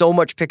run so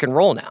much pick and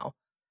roll now.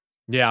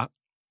 Yeah.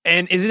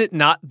 And isn't it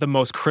not the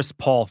most Chris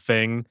Paul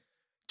thing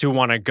to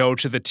want to go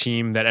to the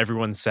team that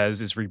everyone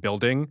says is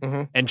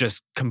rebuilding and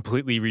just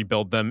completely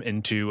rebuild them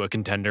into a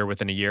contender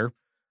within a year?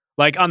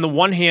 Like, on the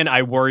one hand,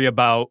 I worry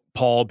about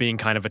Paul being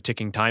kind of a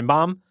ticking time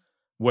bomb,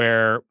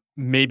 where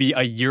maybe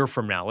a year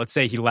from now, let's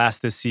say he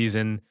lasts this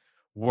season,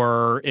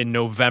 we're in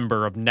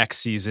November of next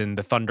season,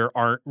 the Thunder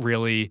aren't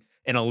really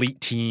an elite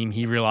team.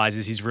 He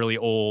realizes he's really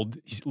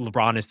old.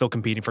 LeBron is still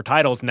competing for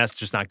titles, and that's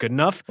just not good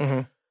enough.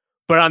 Mm-hmm.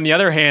 But on the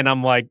other hand,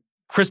 I'm like,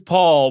 Chris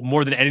Paul,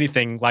 more than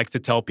anything, likes to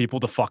tell people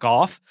to fuck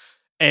off.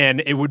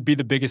 And it would be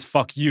the biggest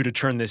fuck you to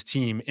turn this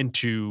team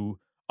into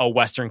a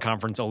Western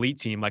Conference elite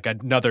team, like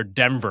another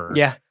Denver.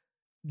 Yeah.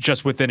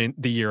 just within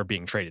the year of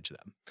being traded to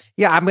them.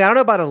 Yeah, I mean, I don't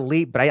know about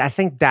elite, but I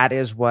think that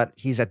is what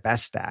he's at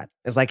best at,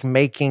 is like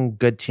making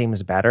good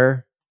teams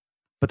better.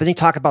 But then you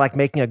talk about like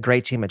making a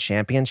great team a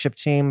championship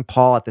team.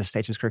 Paul at this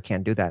stage of his career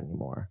can't do that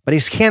anymore. But he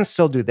can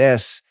still do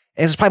this.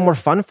 And it's probably more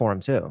fun for him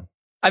too.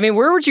 I mean,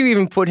 where would you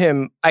even put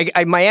him?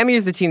 Miami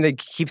is the team that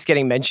keeps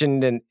getting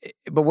mentioned,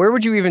 but where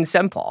would you even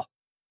send Paul?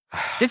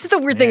 This is the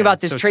weird thing about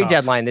this trade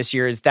deadline this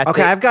year is that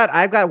I've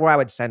got where I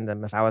would send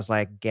him if I was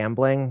like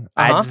gambling.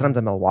 I'd send him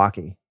to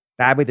Milwaukee.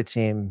 That'd be the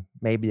team.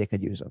 Maybe they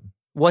could use him.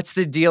 What's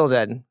the deal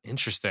then?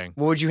 Interesting.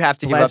 What would you have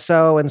to give up?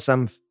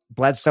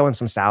 Bledsoe and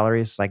some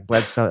salaries, like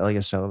Bledsoe,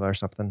 Ilyasova or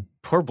something.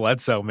 Poor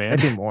Bledsoe, man.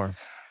 Maybe more.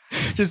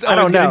 Just I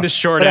don't know. The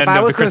short end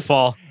of the Chris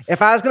Paul.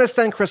 If I was going to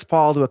send Chris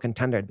Paul to a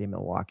contender, it'd be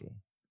Milwaukee.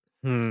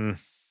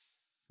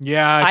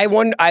 Yeah.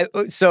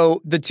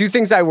 So the two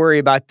things I worry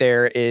about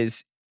there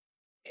is,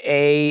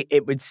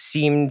 it would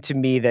seem to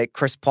me that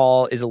Chris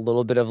Paul is a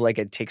little bit of like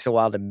it takes a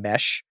while to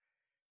mesh,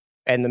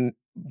 and the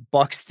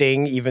Bucks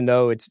thing, even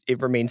though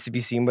it remains to be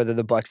seen whether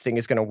the Bucks thing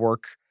is going to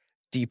work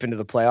deep into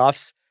the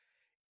playoffs,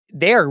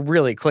 they are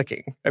really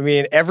clicking. I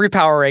mean, every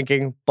power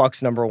ranking,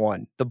 Bucks number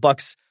one. The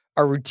Bucks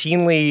are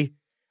routinely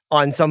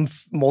on some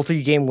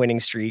multi-game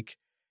winning streak.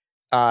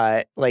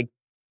 Like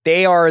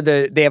they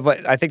have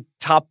I think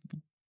top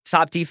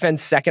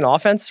defense, second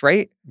offense,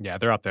 right? Yeah,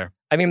 they're up there.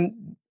 I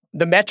mean,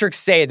 the metrics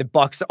say the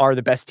Bucks are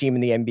the best team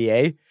in the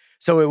NBA,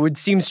 so it would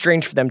seem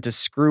strange for them to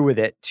screw with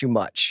it too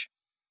much.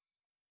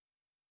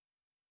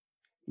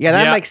 Yeah,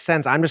 that makes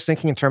sense. I'm just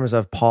thinking in terms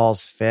of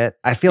Paul's fit.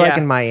 I feel like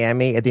in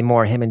Miami, it'd be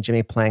more him and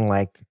Jimmy playing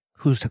like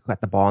who's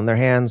got the ball in their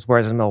hands,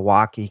 whereas in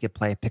Milwaukee, he could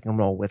play pick and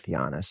roll with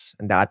Giannis,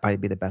 and that'd probably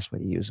be the best way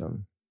to use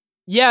him.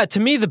 Yeah, to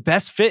me, the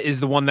best fit is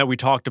the one that we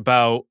talked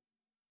about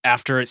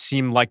after it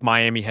seemed like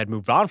Miami had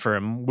moved on for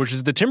him, which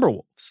is the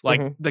Timberwolves.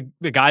 Like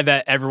the guy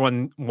that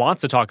everyone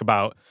wants to talk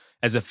about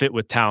as a fit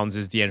with Towns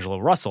is D'Angelo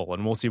Russell,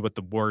 and we'll see what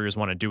the Warriors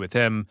want to do with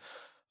him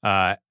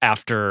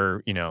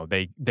after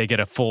they get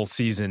a full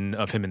season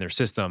of him in their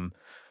system.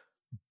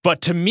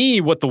 But to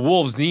me, what the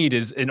Wolves need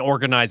is an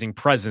organizing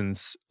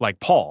presence like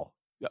Paul.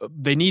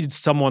 They need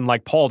someone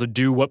like Paul to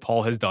do what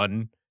Paul has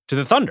done to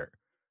the Thunder,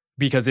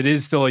 because it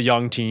is still a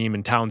young team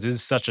and Towns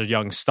is such a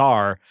young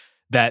star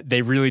that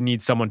they really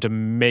need someone to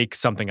make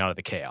something out of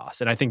the chaos.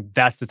 And I think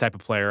that's the type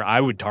of player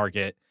I would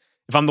target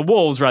if I'm the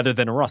Wolves rather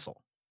than a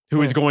Russell,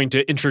 who is going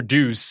to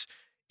introduce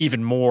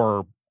even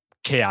more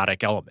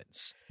chaotic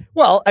elements.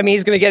 Well, I mean,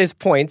 he's going to get his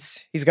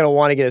points. He's going to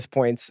want to get his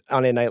points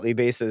on a nightly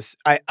basis.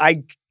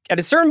 At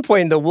a certain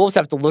point, the Wolves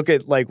have to look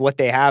at like what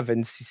they have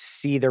and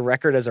see their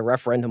record as a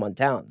referendum on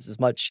Towns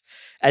as much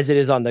as it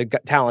is on the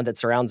talent that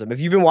surrounds him. Have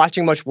you been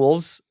watching much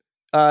Wolves,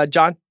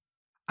 John?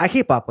 I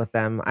keep up with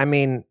them. I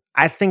mean,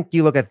 I think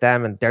you look at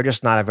them and they're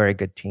just not a very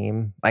good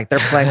team. Like they're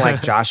playing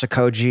like Josh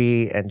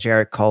Okogie and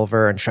Jarrett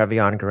Culver and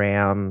Treveon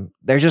Graham.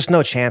 There's just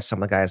no chance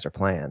some of the guys are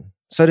playing.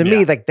 So to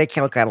me, like they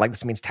can't look at it like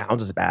this means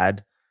Towns is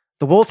bad.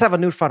 The Wolves have a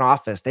new front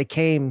office. They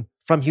came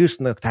from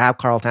Houston to have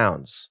Karl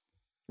Towns.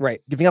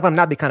 Right. Giving up on him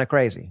that'd be kind of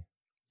crazy.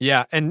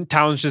 Yeah, and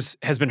Towns just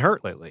has been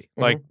hurt lately.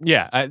 Like,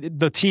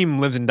 the team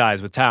lives and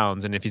dies with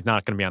Towns, and if he's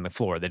not going to be on the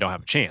floor, they don't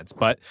have a chance.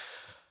 But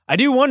I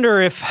do wonder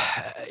if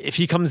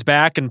he comes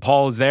back and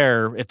Paul is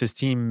there, if this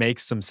team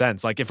makes some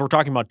sense. Like, if we're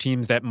talking about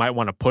teams that might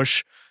want to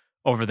push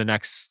over the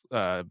next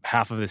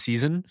half of the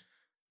season,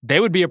 they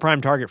would be a prime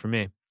target for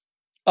me.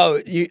 Oh,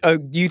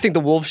 you think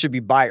the Wolves should be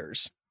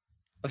buyers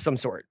of some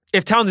sort?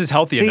 If Towns is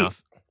healthy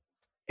enough.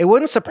 It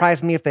wouldn't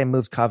surprise me if they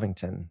moved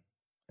Covington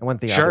and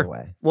went the other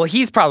way. Well,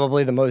 he's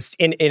probably the most,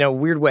 in a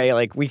weird way,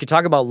 like we could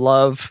talk about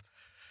Love,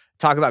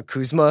 talk about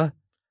Kuzma.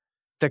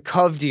 The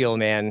Cove deal,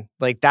 man,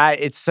 like that,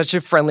 it's such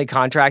a friendly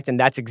contract, and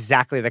that's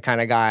exactly the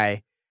kind of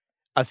guy,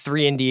 a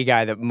 3-and-D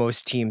guy that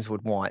most teams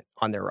would want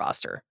on their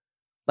roster.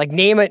 Like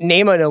name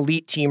an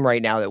elite team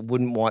right now that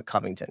wouldn't want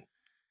Covington.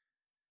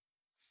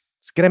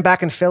 Let's get him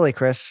back in Philly,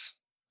 Chris.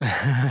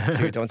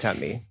 Dude, don't tempt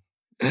me.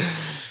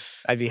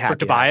 I'd be happy. For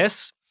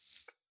Tobias?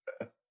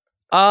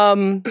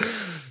 That's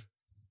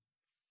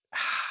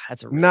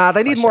a really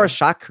they need more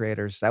shot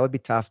creators. That would be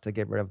tough to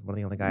get rid of one of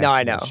the only guys. No,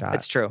 I know.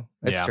 It's true.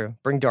 It's true.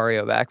 Bring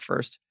Dario back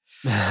first.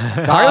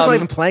 Dario's not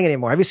even playing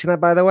anymore. Have you seen that,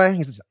 by the way?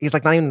 He's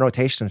like not even in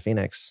rotation in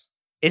Phoenix.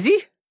 Is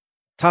he?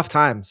 Tough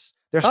times.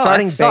 They're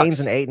starting Baines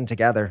and Ayton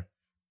together.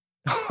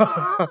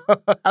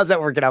 How's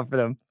that working out for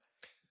them?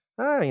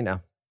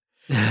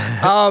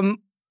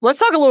 Let's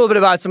talk a little bit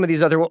about some of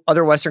these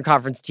other Western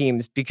Conference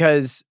teams,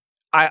 because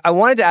I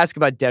wanted to ask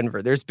about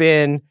Denver. There's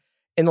been,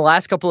 in the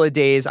last couple of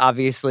days,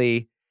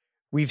 obviously,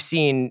 we've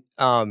seen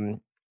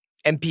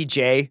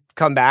MPJ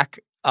come back,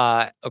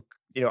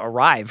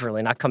 arrive,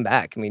 really, not come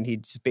back. I mean,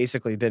 he's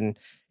basically been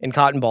in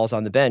cotton balls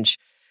on the bench.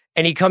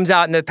 And he comes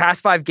out in the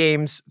past 5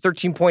 games,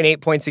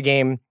 13.8 points a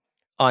game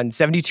on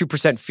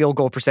 72% field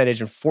goal percentage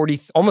and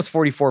almost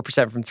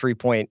 44% from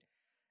 3-point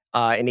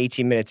in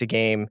 18 minutes a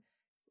game.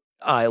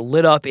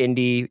 Lit up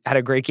Indy, had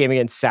a great game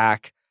against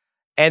Sac.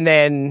 And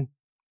then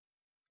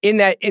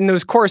in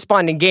those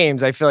corresponding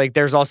games, I feel like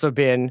there's also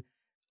been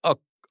a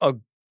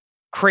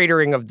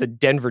cratering of the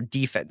Denver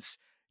defense.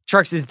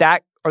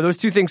 Tjarks, are those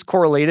two things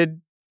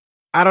correlated?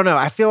 I don't know.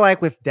 I feel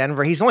like with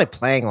Denver, he's only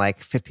playing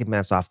like 15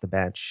 minutes off the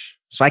bench.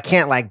 So I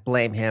can't like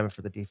blame him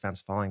for the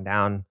defense falling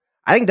down.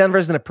 I think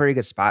Denver's in a pretty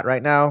good spot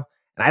right now.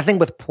 And I think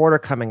with Porter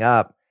coming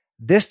up,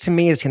 this to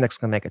me is a team that's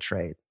going to make a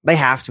trade. They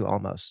have to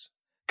almost.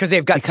 Because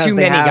they've got too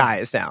many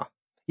guys now.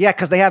 Yeah,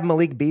 because they have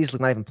Malik Beasley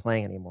not even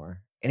playing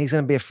anymore. And he's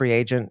going to be a free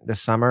agent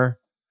this summer.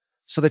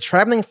 So the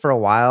traveling for a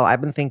while,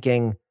 I've been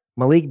thinking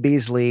Malik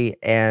Beasley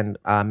and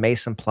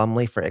Mason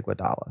Plumlee for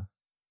Iguodala.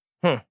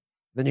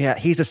 Then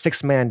he's a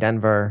 6-man in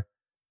Denver.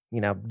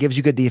 Gives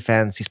you good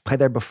defense. He's played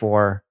there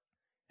before.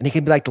 And he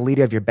can be like the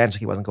leader of your bench if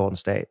he wasn't Golden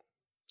State.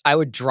 I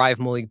would drive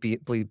Malik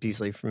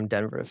Beasley from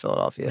Denver to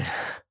Philadelphia.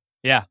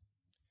 Yeah.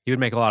 He would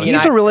make a lot of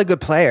sense. He's a really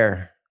good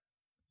player.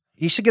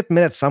 He should get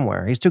minutes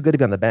somewhere. He's too good to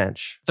be on the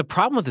bench. The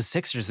problem with the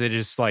Sixers,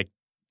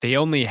 they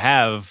only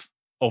have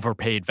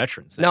overpaid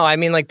veterans. No, I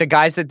mean, like the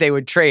guys that they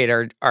would trade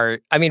are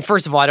I mean,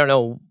 first of all, I don't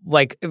know,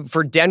 like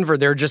for Denver,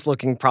 they're just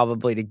looking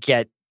probably to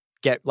get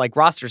like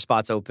roster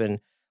spots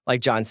open.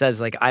 Like John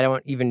says, like, I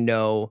don't even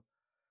know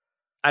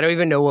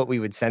what we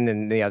would send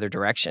in the other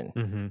direction.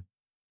 Mm-hmm.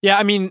 Yeah,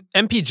 I mean,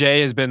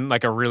 MPJ has been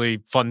like a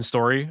really fun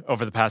story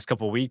over the past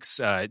couple of weeks.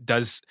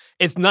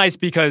 It's nice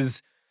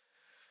because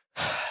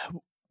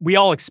we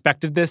all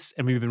expected this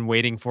and we've been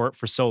waiting for it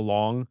for so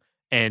long.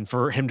 And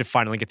for him to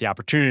finally get the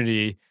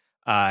opportunity,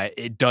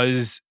 it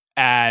does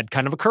add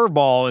kind of a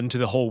curveball into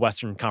the whole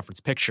Western Conference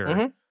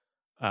picture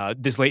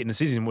this late in the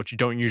season, which you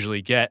don't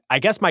usually get. I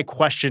guess my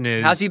question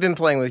is... How's he been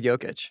playing with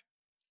Jokic?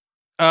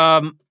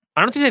 I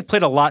don't think they've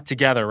played a lot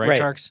together,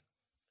 right, Tjarks?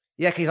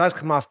 Yeah, because he's always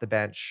come off the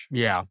bench.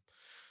 Yeah.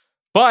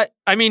 But,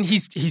 I mean,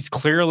 he's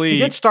clearly... He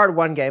did start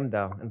one game,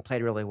 though, and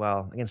played really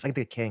well against,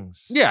 the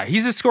Kings. Yeah,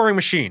 he's a scoring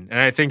machine, and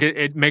I think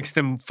it makes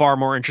them far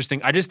more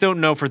interesting. I just don't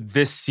know for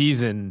this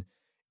season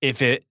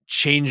if it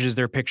changes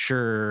their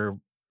picture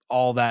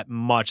all that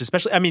much.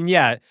 Especially, I mean,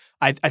 yeah,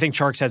 I think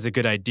Tjarks has a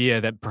good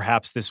idea that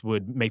perhaps this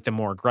would make them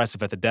more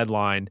aggressive at the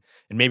deadline,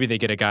 and maybe they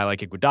get a guy like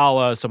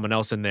Iguodala, someone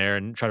else in there,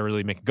 and try to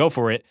really make a go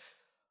for it.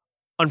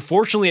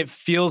 Unfortunately, it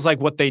feels like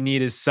what they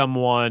need is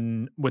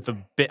someone with a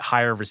bit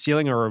higher of a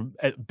ceiling or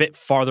a bit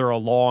farther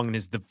along in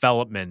his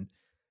development,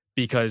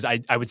 because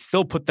I would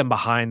still put them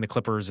behind the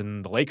Clippers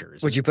and the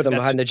Lakers. Would you put them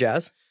behind the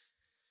Jazz?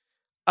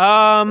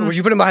 Would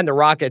you put them behind the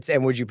Rockets,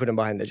 and would you put them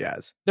behind the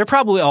Jazz? They're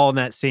probably all in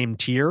that same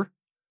tier.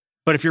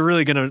 But if you're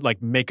really going to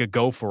like make a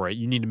go for it,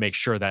 you need to make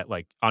sure that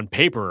like on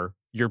paper,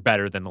 you're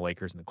better than the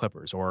Lakers and the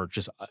Clippers, or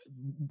just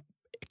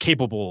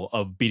capable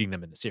of beating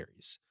them in the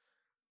series.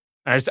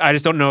 I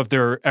just don't know if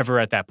they're ever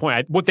at that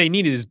point. What they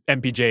need is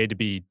MPJ to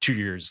be 2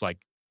 years like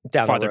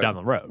farther down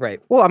the road.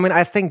 Right. Well, I mean,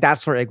 I think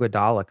that's where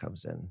Iguodala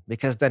comes in,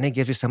 because then he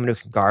gives you someone who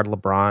can guard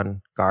LeBron,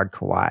 guard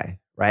Kawhi,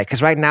 right?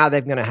 Because right now they're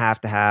going to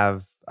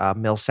have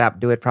Millsap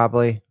do it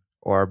probably,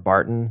 or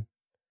Barton.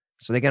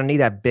 So they're going to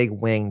need that big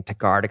wing to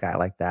guard a guy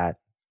like that.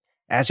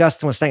 As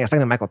Justin was saying, I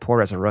think that Michael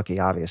Porter is a rookie,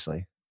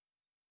 obviously.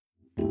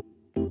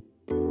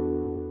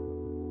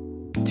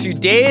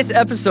 Today's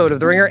episode of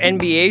the Ringer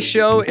NBA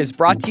show is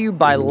brought to you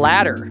by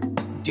Ladder.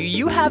 Do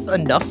you have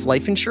enough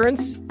life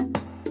insurance?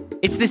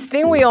 It's this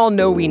thing we all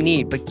know we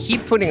need, but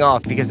keep putting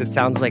off because it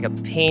sounds like a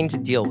pain to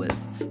deal with.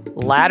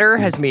 Ladder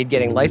has made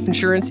getting life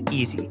insurance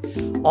easy.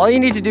 All you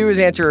need to do is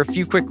answer a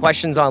few quick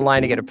questions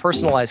online to get a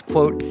personalized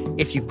quote.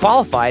 If you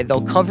qualify,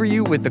 they'll cover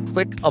you with the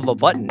click of a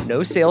button.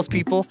 No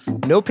salespeople,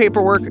 no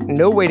paperwork,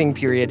 no waiting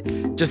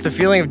period, just the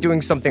feeling of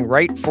doing something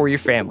right for your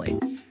family.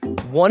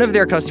 One of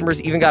their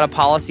customers even got a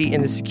policy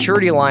in the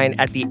security line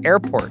at the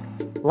airport.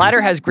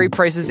 Ladder has great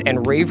prices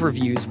and rave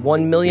reviews.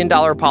 $1 million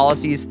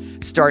policies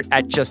start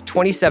at just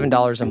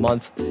 $27 a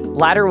month.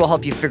 Ladder will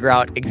help you figure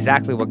out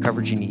exactly what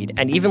coverage you need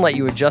and even let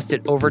you adjust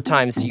it over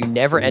time so you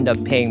never end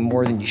up paying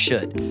more than you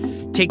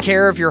should. Take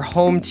care of your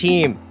home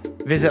team.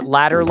 Visit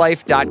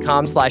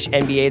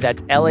ladderlife.com/NBA.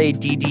 That's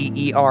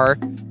LADDER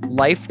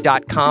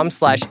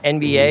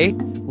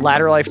life.com/NBA.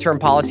 Ladder Life term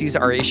policies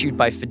are issued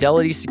by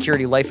Fidelity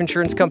Security Life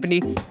Insurance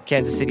Company,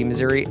 Kansas City,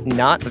 Missouri,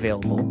 not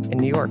available in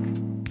New York.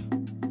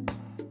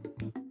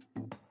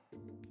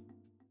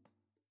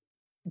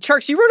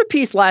 Tjarks, you wrote a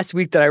piece last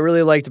week that I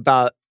really liked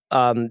about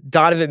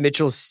Donovan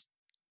Mitchell's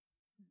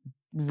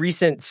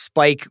recent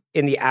spike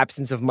in the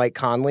absence of Mike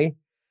Conley.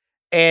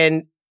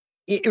 And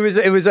it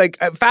was like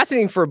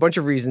fascinating for a bunch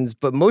of reasons,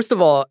 but most of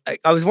all,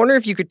 I was wondering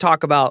if you could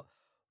talk about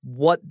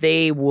what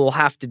they will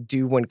have to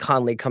do when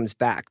Conley comes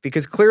back,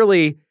 because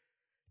clearly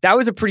that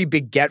was a pretty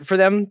big get for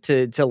them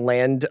to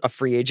land a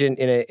free agent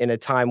in a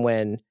time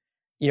when,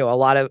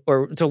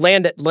 to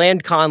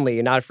land Conley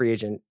and not a free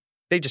agent.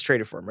 They just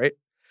traded for him, right?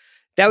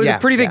 That was a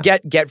pretty big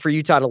get for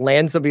Utah to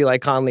land somebody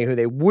like Conley who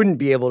they wouldn't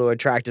be able to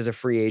attract as a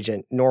free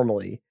agent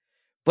normally.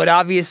 But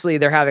obviously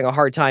they're having a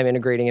hard time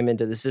integrating him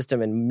into the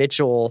system, and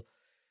Mitchell,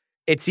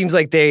 it seems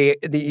like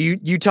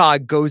Utah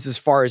goes as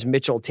far as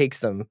Mitchell takes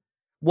them.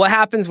 What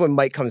happens when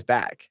Mike comes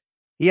back?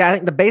 Yeah, I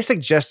think the basic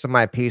gist of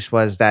my piece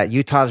was that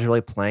Utah's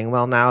really playing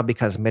well now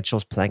because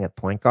Mitchell's playing at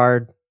point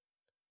guard.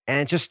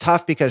 And it's just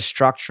tough because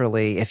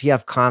structurally, if you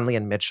have Conley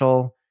and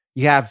Mitchell,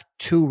 you have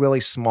two really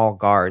small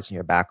guards in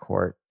your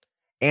backcourt.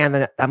 and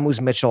then that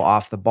moves Mitchell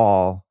off the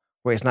ball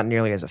where he's not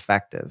nearly as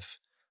effective.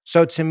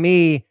 So to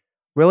me,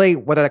 really,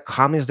 whether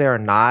Conley's there or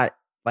not,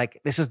 like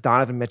this is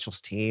Donovan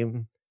Mitchell's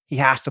team. He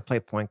has to play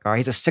point guard.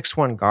 He's a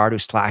 6'1" guard who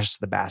slashes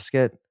to the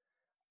basket.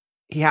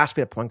 He has to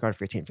be the point guard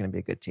for your team if you're going to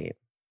be a good team.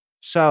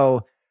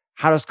 So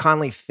how does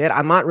Conley fit?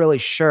 I'm not really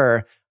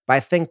sure, but I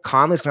think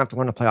Conley's going to have to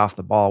learn to play off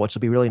the ball, which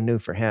will be really new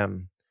for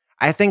him.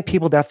 I think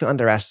people definitely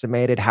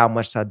underestimated how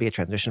much that'd be a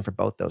transition for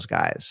both those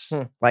guys.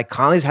 Like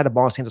Conley's had the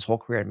ball in his hands his whole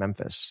career in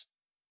Memphis.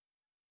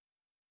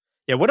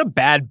 Yeah, what a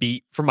bad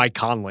beat for Mike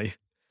Conley.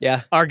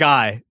 Yeah. Our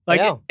guy.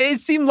 Like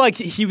it seemed like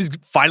he was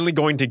finally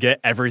going to get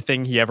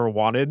everything he ever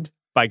wanted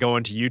by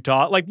going to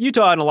Utah. Like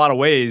Utah in a lot of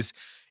ways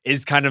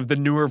is kind of the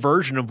newer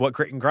version of what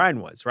Grit and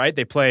Grind was, right?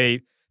 They're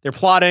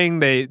plotting,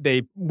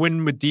 they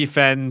win with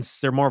defense.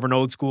 They're more of an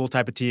old school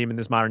type of team in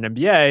this modern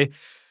NBA.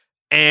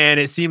 And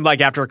it seemed like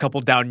after a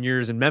couple down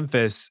years in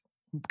Memphis,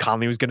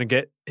 Conley was going to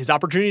get his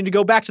opportunity to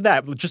go back to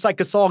that, just like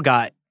Gasol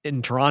got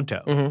in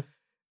Toronto. Mm-hmm.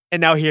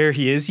 And now here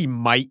he is. He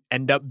might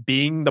end up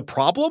being the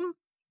problem.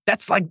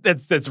 That's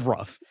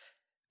rough.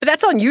 But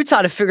that's on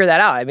Utah to figure that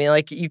out. I mean,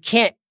 like you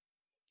can't.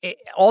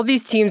 All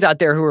these teams out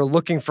there who are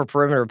looking for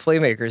perimeter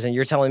playmakers, and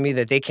you're telling me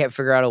that they can't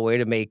figure out a way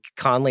to make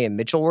Conley and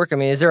Mitchell work. I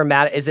mean, is it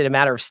a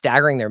matter of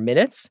staggering their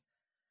minutes?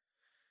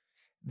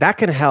 That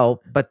can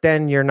help, but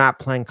then you're not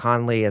playing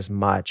Conley as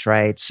much,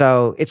 right?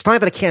 So it's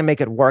not that I can't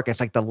make it work. It's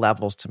like the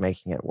levels to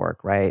making it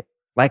work, right?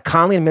 Like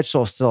Conley and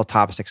Mitchell is still a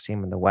top 6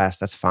 team in the West.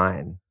 That's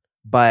fine.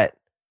 But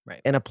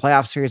in a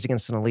playoff series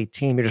against an elite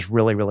team, you're just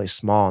really, really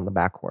small in the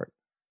backcourt.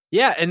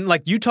 Yeah, and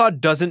like Utah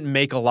doesn't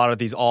make a lot of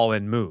these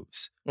all-in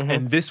moves. Mm-hmm.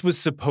 And this was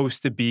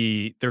supposed to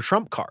be their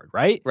trump card,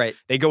 right? Right.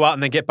 They go out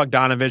and they get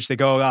Bogdanovich. They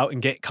go out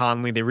and get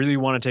Conley. They really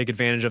want to take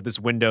advantage of this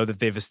window that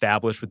they've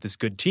established with this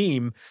good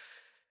team.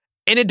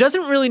 And it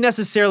doesn't really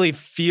necessarily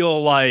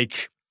feel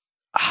like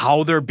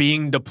how they're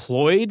being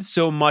deployed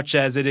so much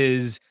as it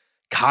is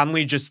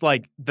Conley just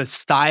like the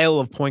style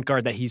of point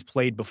guard that he's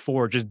played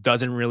before just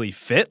doesn't really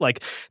fit.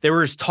 Like there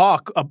was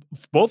talk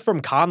both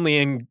from Conley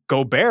and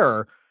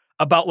Gobert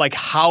about like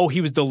how he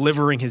was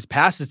delivering his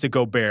passes to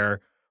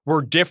Gobert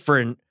were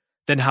different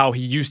than how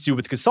he used to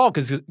with Gasol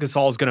because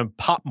Gasol is going to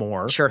pop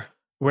more. Sure.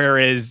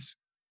 Whereas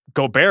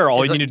Gobert,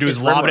 all you need to do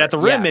is lob it at the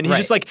rim, and he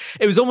just like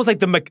it was almost like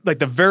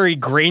the very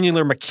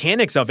granular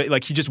mechanics of it.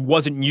 Like he just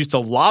wasn't used to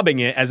lobbing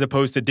it as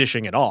opposed to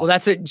dishing it off. Well,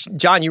 that's it,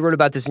 John. You wrote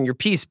about this in your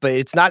piece, but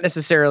it's not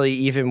necessarily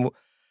even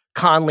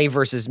Conley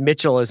versus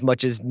Mitchell as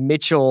much as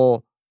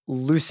Mitchell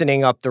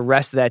loosening up the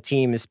rest of that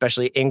team,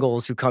 especially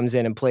Ingles, who comes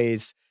in and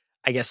plays,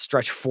 I guess,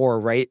 stretch 4,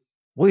 right?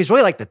 Well, he's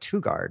really like the 2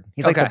 guard.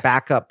 He's like the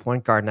backup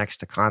point guard next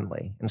to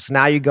Conley. And so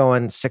now you're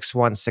going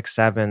 6'1",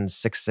 6'7",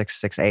 6'6",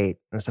 6'8",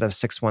 instead of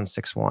 6'1",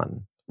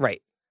 6'1".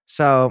 Right.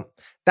 So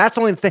that's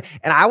the only thing.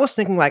 And I was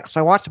thinking so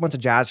I watched a bunch of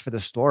Jazz for the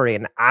story,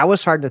 and I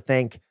was starting to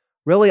think,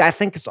 really, I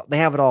think they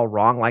have it all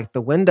wrong. Like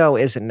the window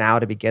isn't now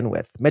to begin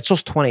with.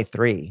 Mitchell's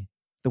 23.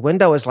 The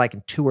window is like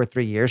in 2 or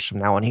 3 years from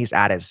now when he's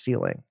at his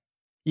ceiling.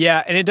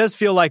 Yeah, and it does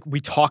feel like we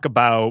talk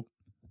about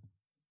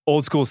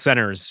old school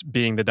centers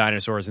being the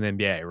dinosaurs in the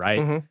NBA, right?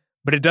 Mm-hmm.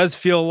 But it does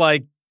feel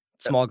like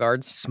small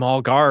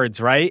guards,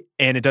 right?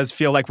 And it does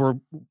feel like we're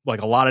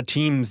like a lot of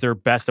teams, their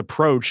best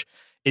approach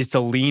is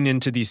to lean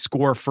into these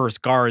score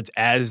first guards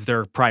as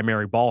their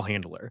primary ball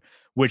handler,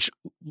 which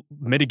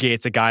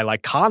mitigates a guy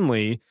like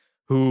Conley,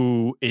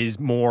 who is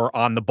more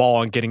on the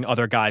ball and getting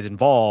other guys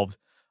involved,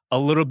 a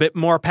little bit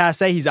more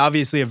passe. He's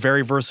obviously a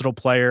very versatile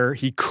player.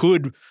 He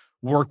could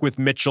work with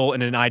Mitchell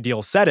in an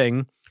ideal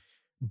setting,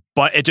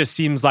 but it just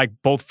seems like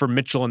both for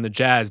Mitchell and the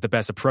Jazz, the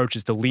best approach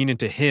is to lean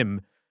into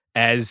him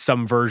as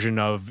some version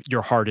of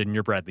your Harden and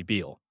your Bradley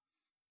Beal.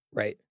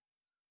 Right.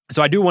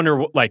 So I do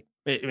wonder, like,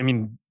 I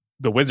mean,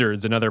 the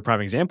Wizards, another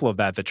prime example of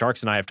that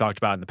Tjarks and I have talked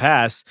about in the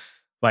past.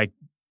 Like,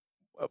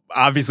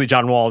 obviously,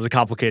 John Wall is a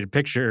complicated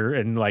picture,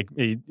 and like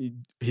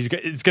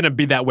it's going to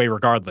be that way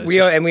regardless. We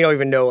don't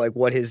even know like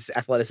what his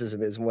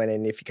athleticism is when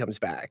and if he comes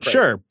back. Right?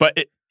 Sure,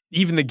 but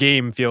even the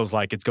game feels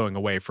like it's going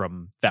away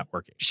from that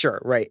working.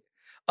 Sure, right.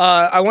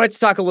 I wanted to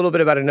talk a little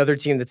bit about another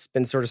team that's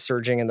been sort of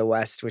surging in the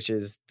West, which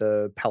is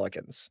the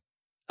Pelicans.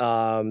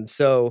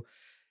 So,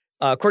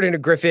 according to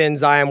Griffin,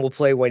 Zion will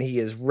play when he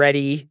is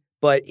ready,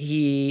 but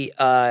he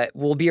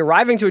will be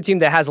arriving to a team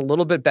that has a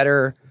little bit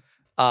better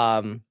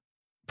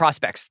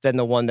prospects than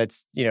the one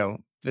that's,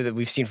 that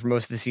we've seen for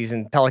most of the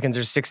season. Pelicans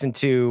are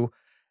 6-2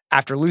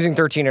 after losing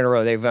 13 in a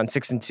row. They've gone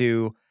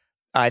 6-2.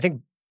 I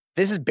think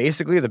this is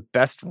basically the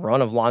best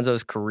run of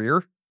Lonzo's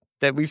career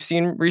that we've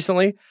seen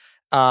recently.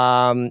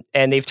 And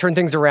they've turned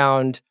things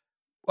around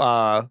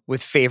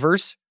with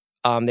Favors.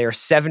 They are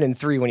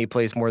 7-3 when he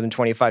plays more than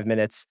 25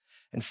 minutes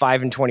and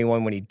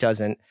 5-21 when he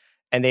doesn't.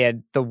 And they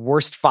had the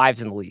worst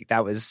 5s in the league.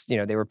 That was,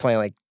 they were playing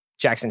like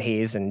Jackson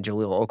Hayes and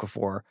Jahlil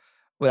Okafor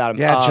without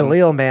him. Yeah,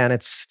 Jahlil, man,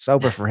 it's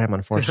over for him,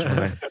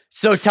 unfortunately.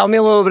 So tell me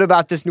a little bit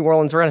about this New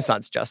Orleans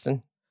Renaissance,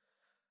 Justin.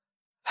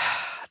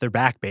 They're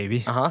back,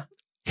 baby.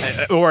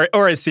 Uh-huh.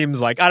 Or it seems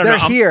like, I don't know.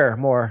 They're here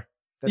more.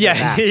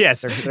 Yeah,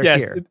 yes. They're yes.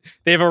 here.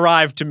 They've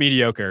arrived to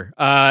mediocre.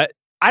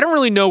 I don't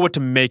really know what to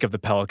make of the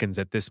Pelicans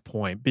at this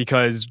point,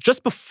 because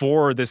just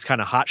before this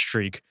kind of hot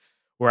streak,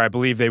 where I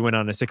believe they went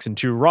on a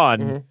 6-2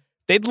 run,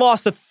 they'd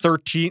lost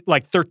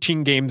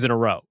 13 games in a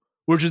row,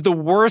 which is the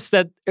worst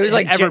that it was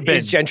like ever been.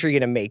 Is Gentry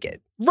going to make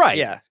it? Right.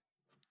 Yeah.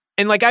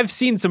 And like I've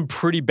seen some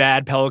pretty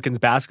bad Pelicans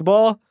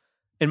basketball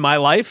in my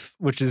life,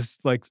 which is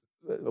like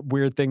a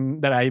weird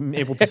thing that I'm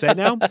able to say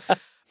now.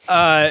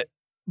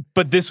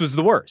 But this was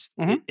the worst.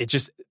 It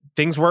just,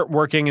 things weren't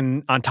working.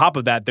 And on top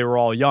of that, they were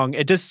all young.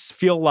 It just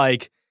feel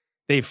like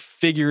they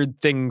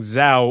figured things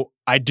out.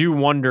 I do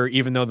wonder,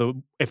 even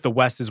though if the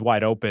West is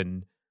wide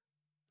open,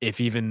 if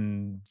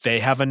even they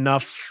have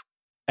enough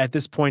at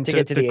this point to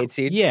get to the 8th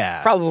seed.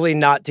 Yeah. Probably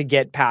not to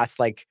get past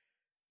like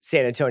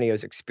San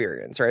Antonio's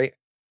experience, right?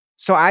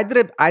 So I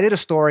did a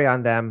story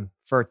on them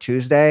for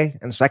Tuesday,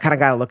 and so I kind of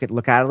got to look at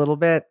it a little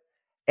bit.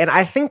 And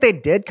I think they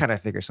did kind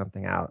of figure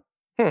something out.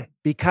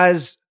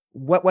 Because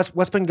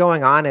what's been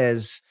going on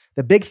is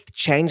the big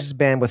change has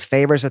been with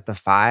Favors at the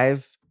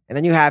 5, and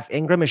then you have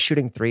Ingram is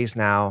shooting threes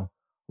now,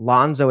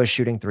 Lonzo is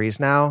shooting threes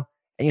now,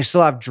 and you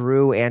still have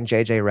Drew and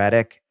JJ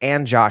Redick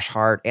and Josh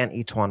Hart and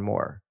Etuan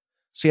Moore.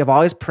 So you have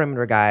all these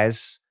perimeter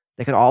guys.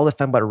 They can all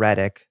defend but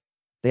Redick.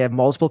 They have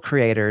multiple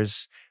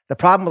creators. The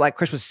problem, like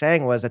Chris was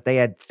saying, was that they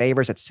had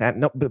Favors at center.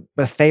 No,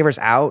 but Favors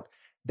out,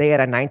 they had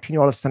a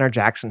 19-year-old center,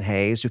 Jackson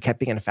Hayes, who kept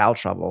being in foul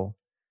trouble.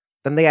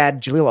 Then they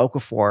had Jahlil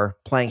Okafor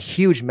playing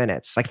huge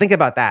minutes. Like, think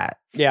about that.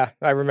 Yeah,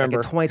 I remember.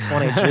 Like in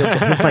 2020,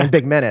 Jahlil playing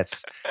big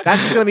minutes.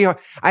 That's just going to be hard.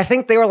 I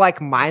think they were like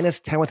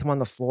 -10 with him on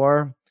the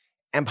floor.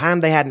 And behind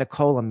him, they had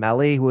Nicole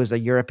Melli, who was a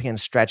European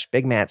stretch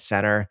big man at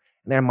center.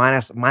 And they're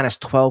minus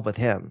 12 with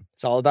him.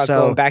 It's all about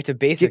going back to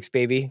basics,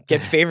 baby.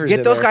 Get Favors Get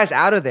in those there. guys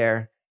out of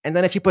there. And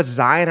then if you put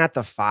Zion at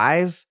the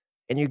 5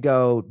 and you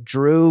go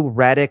Drew,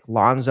 Redick,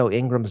 Lonzo,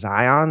 Ingram,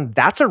 Zion,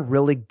 that's a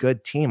really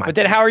good team. But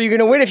then how are you going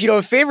to win if you don't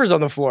have Favors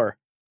on the floor?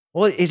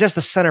 Well, he's just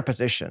the center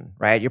position,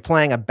 right? You're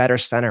playing a better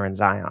center in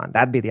Zion.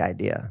 That'd be the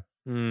idea.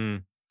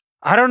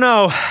 I don't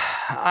know.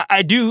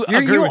 I do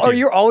agree with you.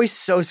 You're always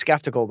so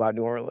skeptical about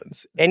New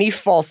Orleans. Any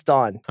false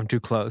dawn. I'm too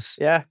close.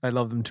 Yeah. I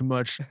love them too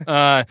much.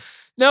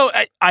 No,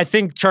 I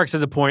think Tjarks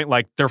has a point.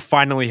 Like, they're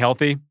finally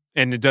healthy.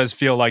 And it does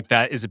feel like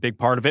that is a big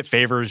part of it.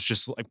 Favors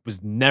just like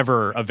was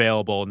never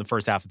available in the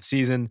first half of the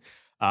season.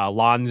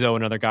 Lonzo,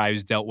 another guy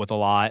who's dealt with a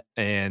lot,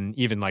 and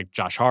even like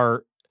Josh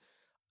Hart.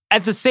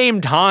 At the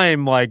same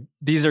time, like,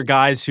 these are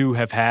guys who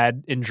have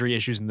had injury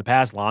issues in the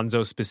past,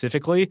 Lonzo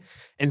specifically.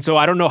 And so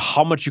I don't know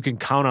how much you can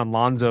count on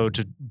Lonzo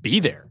to be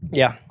there.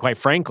 Yeah. Quite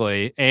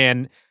frankly.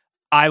 And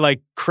I,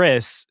 like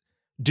Chris,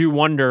 do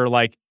wonder,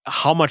 like,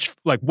 how much,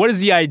 like, what is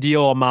the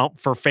ideal amount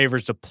for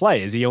Favors to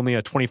play? Is he only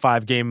a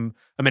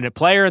 25-game-a-minute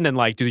player? And then,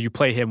 like, do you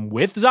play him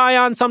with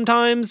Zion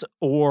sometimes?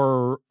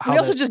 Or we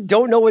also just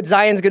don't know what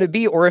Zion's going to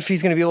be or if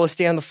he's going to be able to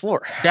stay on the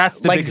floor. That's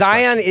the like,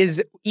 Zion question.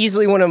 is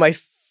easily one of my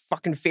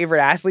fucking favorite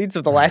athletes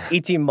of the last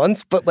 18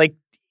 months, but like,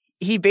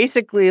 he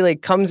basically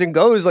like comes and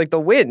goes like the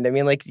wind. I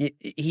mean, like,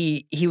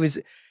 he was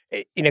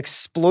an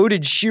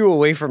exploded shoe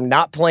away from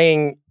not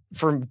playing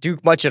for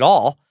Duke much at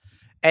all,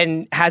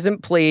 and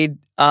hasn't played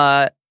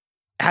for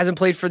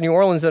New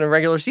Orleans in a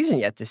regular season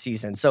yet this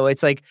season. So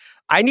it's like,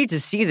 I need to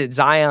see that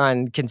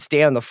Zion can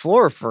stay on the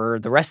floor for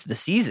the rest of the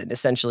season,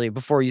 essentially,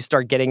 before you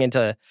start getting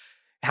into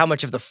how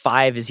much of the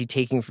 5 is he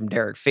taking from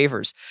Derek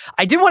Favors.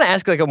 I did want to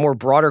ask like a more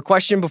broader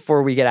question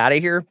before we get out of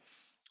here,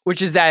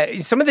 which is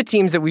that some of the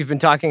teams that we've been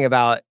talking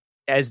about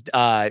as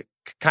kind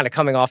of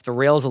coming off the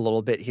rails a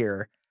little bit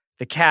here,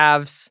 the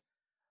Cavs,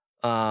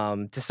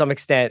 to some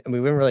extent, we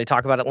didn't really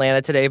talk about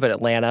Atlanta today, but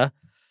Atlanta,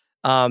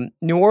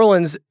 New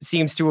Orleans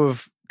seems to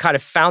have kind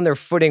of found their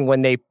footing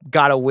when they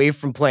got away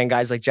from playing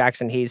guys like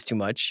Jackson Hayes too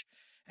much,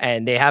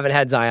 and they haven't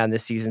had Zion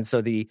this season.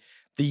 So the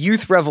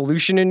youth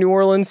revolution in New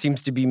Orleans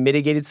seems to be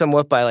mitigated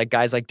somewhat by like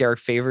guys like Derek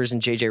Favors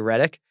and JJ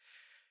Redick.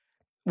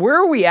 Where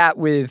are we at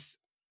with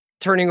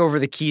turning over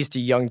the keys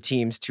to young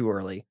teams too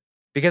early?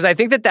 Because I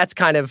think that that's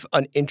kind of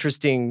an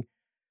interesting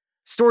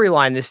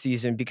storyline this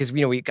season, because,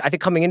 you know, I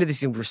think coming into the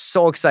season, we're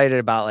so excited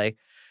about like,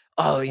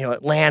 oh, you know,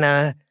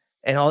 Atlanta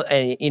and all,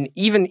 and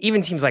even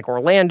teams like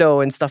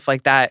Orlando and stuff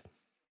like that.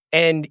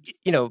 And,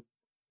 you know,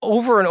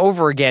 over and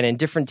over again in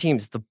different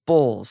teams, the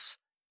Bulls,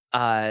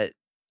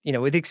 you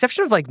know, with the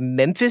exception of like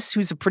Memphis,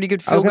 who's a pretty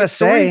good feel-good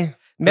story.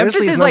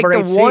 Memphis is like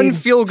the one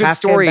feel-good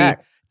story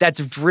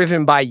that's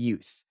driven by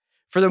youth.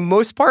 For the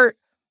most part,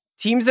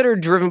 teams that are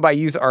driven by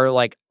youth are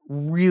like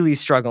really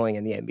struggling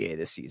in the NBA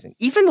this season.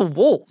 Even the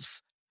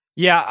Wolves.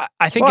 Yeah,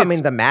 I think I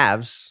mean, the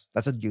Mavs,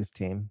 that's a youth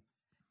team.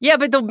 Yeah,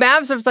 but the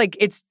Mavs are like,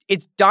 it's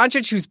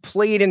Doncic who's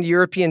played in the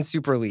European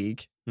Super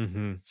League,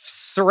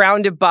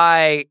 surrounded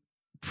by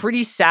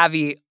pretty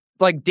savvy,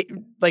 like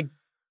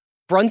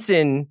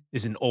Brunson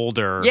is an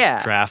older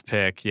draft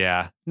pick.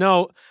 Yeah.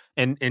 No,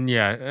 and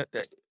yeah,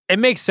 it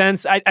makes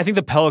sense. I think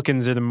the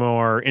Pelicans are the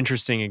more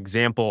interesting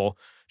example,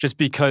 just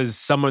because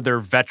some of their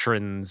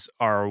veterans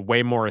are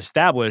way more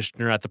established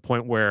and are at the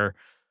point where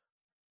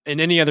in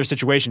any other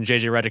situation,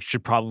 JJ Redick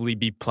should probably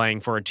be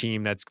playing for a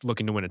team that's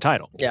looking to win a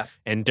title. Yeah.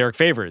 And Derek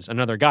Favors,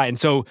 another guy. And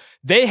so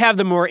they have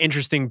the more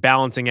interesting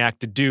balancing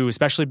act to do,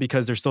 especially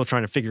because they're still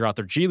trying to figure out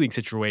their G League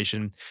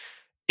situation.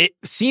 It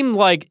seemed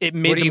like it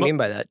made What do you mean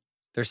by that?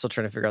 They're still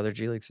trying to figure out their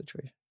G League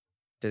situation.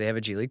 Do they have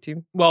a G League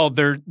team? Well,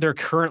 they're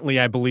currently,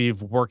 I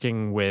believe,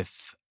 working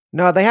with...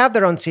 No, they have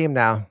their own team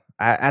now.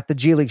 At the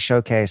G League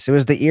showcase, it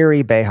was the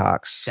Erie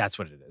Bayhawks. That's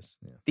what it is.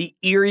 Yeah. The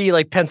Erie,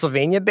 like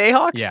Pennsylvania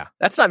Bayhawks? Yeah.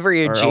 That's not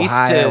very Or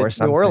adjacent Ohio or to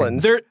something. New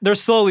Orleans. They're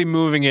slowly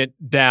moving it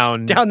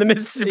down Down the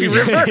Mississippi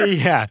River.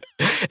 Yeah.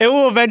 It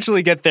will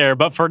eventually get there,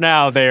 but for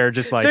now, they're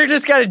just like... They're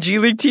just got a G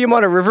League team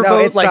on a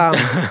riverboat,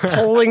 it's,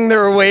 pulling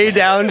their way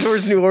down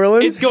towards New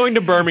Orleans. It's going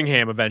to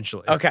Birmingham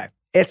eventually. Okay.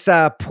 It's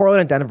Portland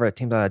and Denver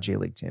teams on a G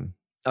League team.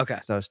 Okay.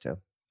 It's those two.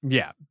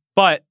 Yeah.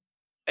 But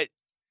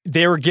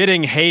they were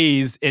getting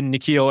Hayes and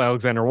Nickeil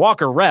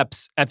Alexander-Walker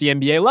reps at the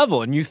NBA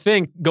level. And you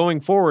think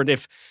going forward,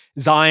 if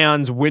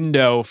Zion's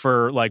window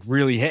for like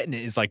really hitting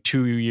it is like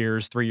 2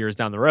 years, 3 years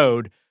down the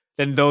road,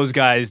 then those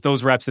guys,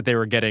 those reps that they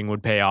were getting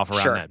would pay off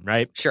around then,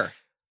 right? Sure.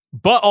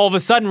 But all of a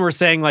sudden we're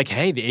saying like,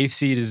 hey, the 8th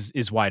seed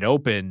is wide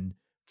open.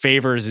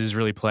 Favors is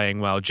really playing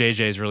well.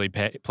 JJ is really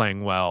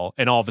playing well.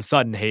 And all of a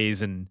sudden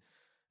Hayes and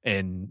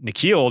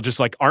Nickeil just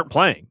like aren't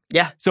playing.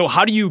 Yeah. So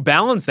how do you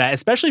balance that?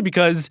 Especially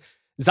because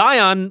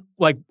Zion,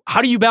 like,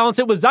 how do you balance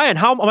it with Zion?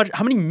 How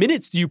many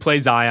minutes do you play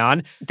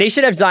Zion? They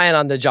should have Zion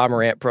on the Ja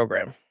Morant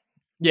program.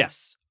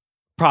 Yes,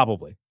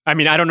 probably. I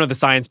mean, I don't know the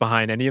science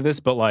behind any of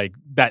this, but like,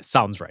 that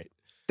sounds right.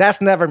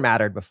 That's never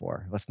mattered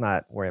before. Let's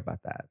not worry about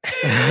that.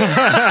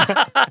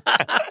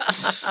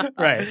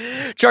 Right.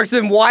 Tjarks,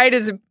 then why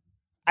does...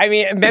 I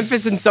mean,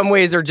 Memphis in some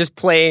ways are just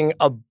playing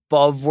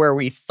above where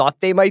we thought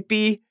they might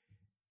be.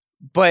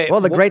 But Well,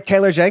 the great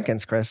Taylor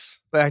Jenkins, Chris.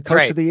 That's Coach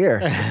right. of the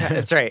year.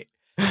 That's right.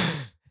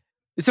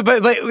 So,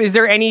 but is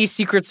there any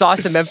secret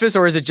sauce to Memphis,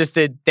 or is it just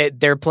that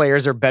their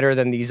players are better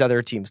than these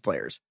other teams'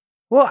 players?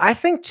 Well, I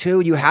think too,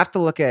 you have to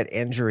look at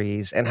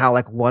injuries and how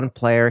like one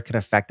player can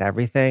affect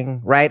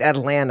everything, right?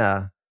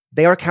 Atlanta,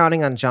 they were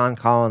counting on John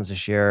Collins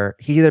this year.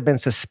 He's either been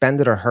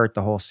suspended or hurt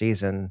the whole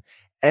season.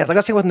 And like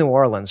I say with New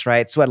Orleans,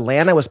 right? So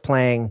Atlanta was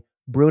playing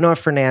Bruno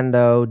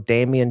Fernando,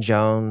 Damian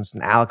Jones,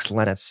 and Alex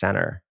Len at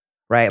center,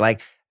 right?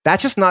 Like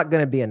that's just not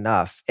going to be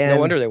enough. And No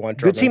wonder they want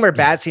good team or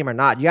bad team or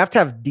not. You have to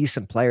have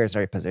decent players in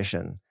every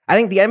position. I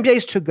think the NBA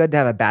is too good to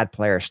have a bad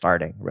player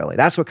starting, really.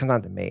 That's what comes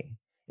down to me.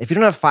 If you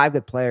don't have 5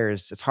 good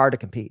players, it's hard to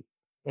compete.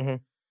 Mm-hmm.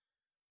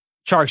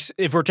 Tjarks,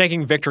 if we're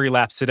taking victory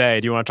laps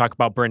today, do you want to talk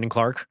about Brandon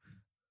Clark?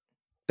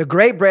 The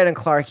great Brandon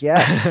Clark,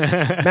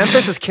 yes.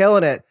 Memphis is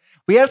killing it.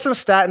 We had some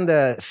stat in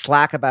the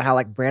Slack about how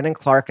like Brandon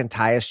Clark and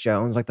Tyus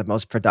Jones, like the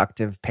most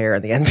productive pair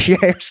in the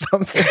NBA or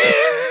something.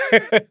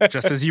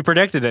 Just as you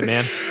predicted it,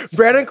 man.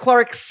 Brandon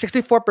Clark,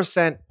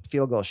 64%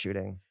 field goal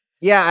shooting.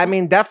 Yeah, I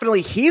mean,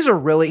 definitely. He's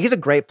a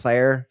great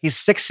player. He's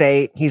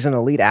 6'8". He's an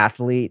elite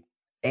athlete,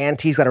 and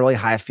he's got a really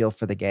high feel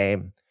for the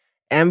game.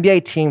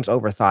 NBA teams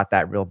overthought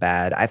that real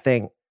bad. I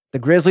think the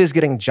Grizzlies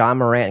getting John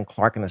Morant and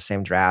Clark in the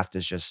same draft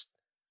is just,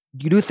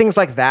 you do things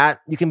like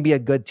that, you can be a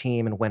good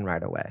team and win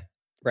right away.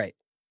 Right.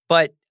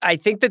 But I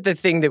think that the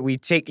thing that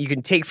you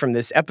can take from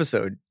this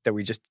episode that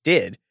we just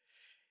did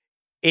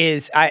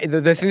is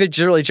the thing that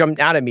really jumped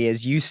out at me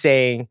is you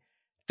saying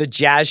the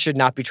Jazz should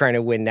not be trying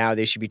to win now.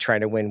 They should be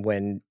trying to win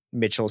when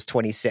Mitchell's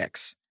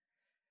 26.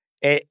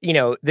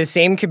 The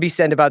same could be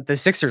said about the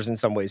Sixers in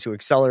some ways, who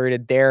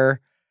accelerated their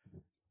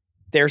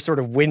sort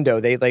of window.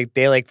 They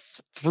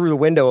threw the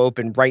window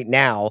open right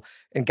now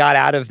and got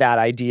out of that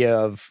idea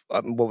of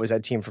what was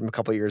that team from a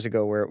couple of years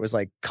ago where it was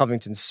like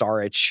Covington,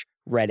 Saric,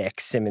 Redick,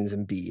 Simmons,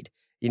 and Embiid,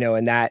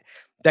 and that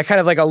kind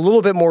of like a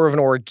little bit more of an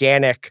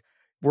organic,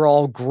 we're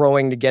all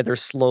growing together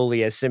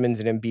slowly as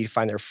Simmons and Embiid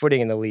find their footing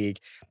in the league,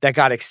 that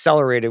got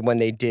accelerated when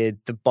they did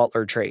the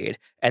Butler trade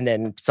and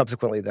then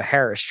subsequently the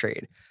Harris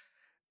trade.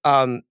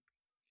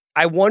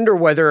 I wonder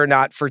whether or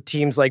not for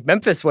teams like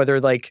Memphis, whether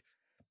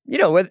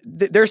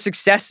their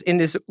success in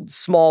this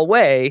small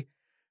way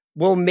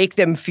will make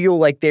them feel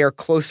like they are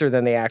closer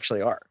than they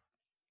actually are.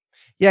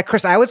 Yeah,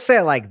 Chris, I would say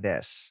it like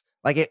this.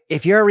 Like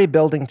if you're a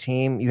rebuilding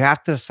team, you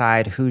have to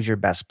decide who's your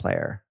best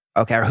player.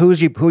 Okay, or who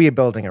are you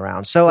building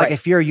around? So like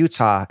if you're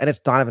Utah and it's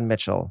Donovan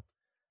Mitchell,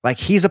 like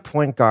he's a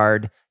point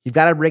guard, you've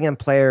got to bring in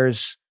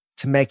players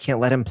to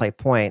let him play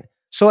point.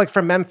 So like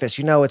for Memphis,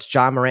 it's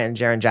John Morant and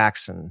Jaren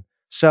Jackson.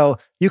 So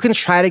you can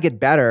try to get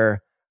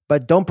better,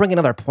 but don't bring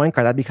another point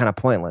guard. That'd be kind of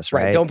pointless,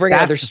 right? Don't bring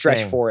That's another the stretch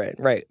thing. for it,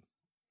 right?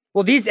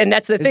 Well, and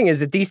that's the thing is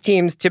that these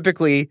teams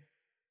typically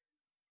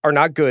are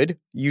not good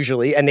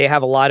usually, and they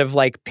have a lot of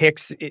like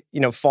picks,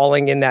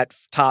 falling in that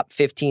top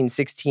 15,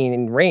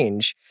 16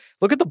 range.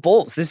 Look at the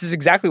Bulls. This is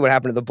exactly what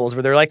happened to the Bulls,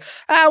 where they're like,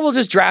 we'll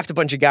just draft a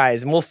bunch of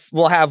guys and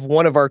we'll have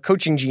one of our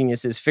coaching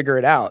geniuses figure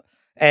it out.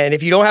 And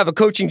if you don't have a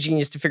coaching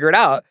genius to figure it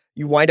out,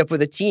 you wind up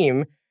with a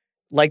team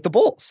like the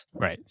Bulls.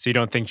 Right. So you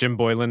don't think Jim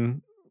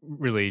Boylan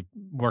really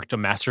worked a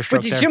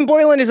masterstroke there? Jim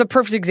Boylan is a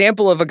perfect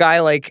example of a guy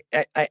like,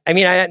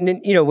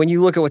 when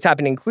you look at what's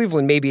happening in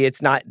Cleveland, maybe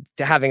it's not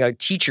having a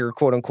teacher,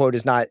 quote unquote,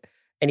 is not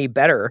any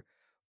better.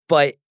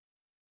 But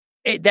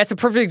that's a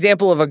perfect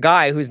example of a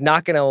guy who's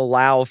not going to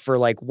allow for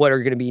like what are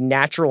going to be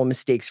natural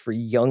mistakes for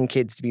young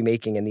kids to be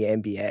making in the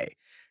NBA.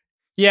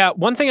 Yeah,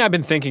 one thing I've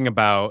been thinking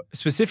about,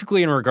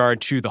 specifically in regard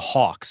to the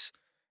Hawks,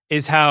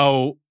 is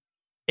how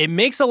it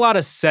makes a lot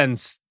of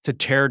sense to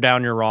tear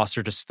down your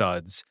roster to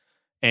studs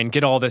and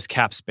get all this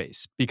cap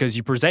space because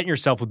you present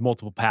yourself with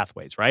multiple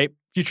pathways, right?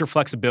 Future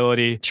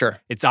flexibility. Sure.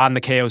 It's on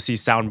the KOC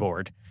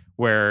soundboard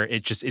where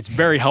it's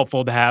very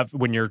helpful to have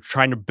when you're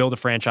trying to build a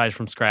franchise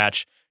from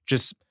scratch,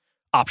 just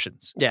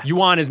options. Yeah. You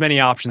want as many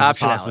options as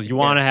possible. You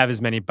want to have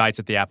as many bites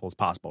at the apple as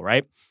possible,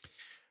 right?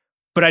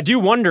 But I do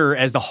wonder,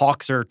 as the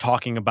Hawks are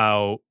talking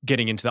about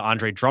getting into the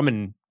Andre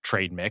Drummond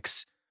trade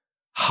mix,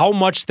 how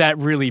much that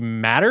really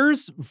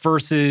matters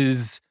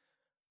versus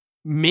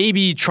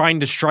maybe trying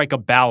to strike a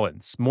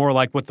balance, more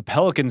like what the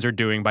Pelicans are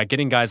doing by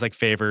getting guys like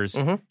Favors,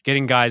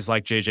 getting guys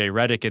like JJ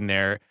Redick in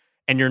there,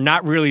 and you're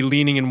not really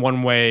leaning in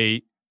one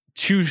way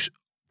too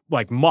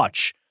like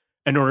much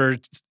in order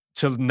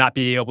to not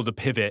be able to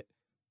pivot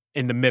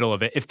in the middle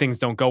of it if things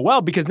don't go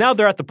well, because now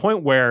they're at the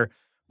point where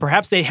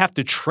perhaps they have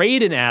to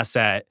trade an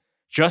asset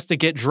just to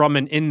get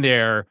Drummond in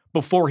there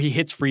before he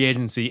hits free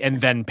agency and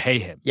then pay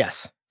him.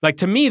 Yes. Like,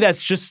 to me,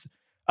 that's just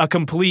a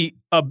complete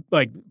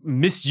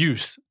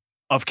misuse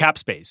of cap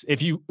space.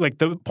 If you like,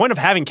 the point of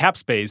having cap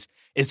space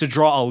is to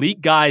draw elite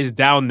guys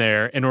down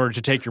there in order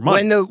to take your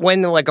money.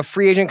 When like a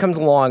free agent comes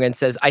along and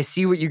says, I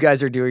see what you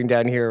guys are doing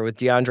down here with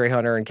DeAndre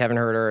Hunter and Kevin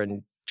Huerter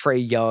and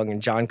Trae Young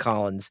and John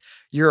Collins,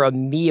 you're a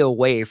me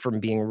away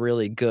from being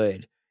really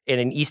good in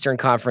an Eastern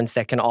Conference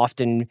that can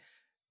often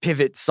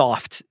pivot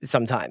soft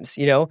sometimes,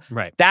 you know?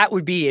 Right. That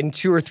would be in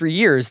 2 or 3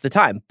 years the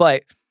time.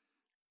 But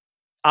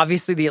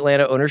obviously the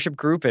Atlanta ownership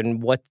group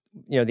and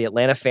the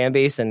Atlanta fan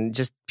base and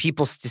just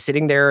people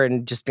sitting there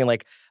and just being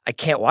like, I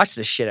can't watch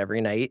this shit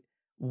every night.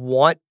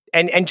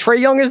 And Trae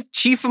Young is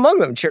chief among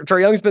them.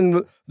 Trae Young's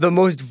been the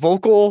most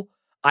vocal,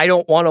 I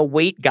don't want to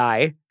wait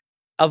guy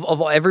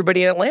of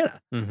everybody in Atlanta.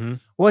 Mm-hmm.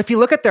 Well, if you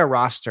look at their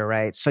roster,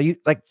 right? So you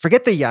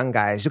forget the young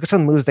guys. Look at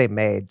some moves they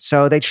made.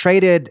 So they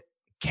traded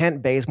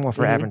Kent Bazemore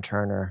for Evan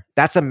Turner.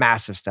 That's a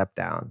massive step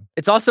down.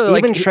 It's also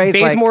even trades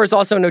Bazemore is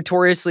also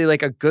notoriously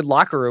like a good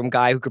locker room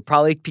guy who could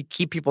probably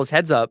keep people's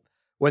heads up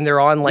when they're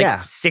on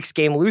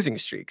 6-game losing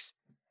streaks.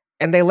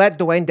 And they let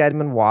Dwayne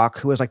Dedmon walk,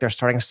 who was like their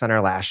starting center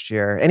last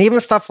year. And even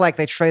stuff like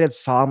they traded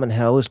Solomon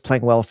Hill, who's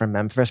playing well for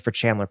Memphis, for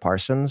Chandler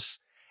Parsons.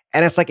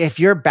 And it's like, if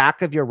your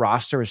back of your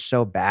roster is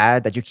so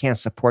bad that you can't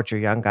support your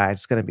young guys,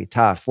 it's going to be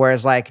tough.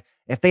 Whereas like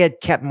if they had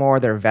kept more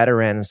of their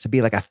veterans to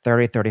be like a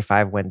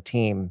 30-35 win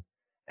team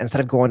instead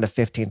of going to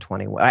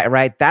 15-20,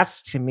 right?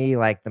 That's to me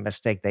like the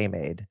mistake they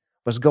made,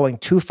 was going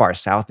too far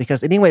south,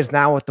 because anyways,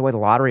 now with the way the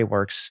lottery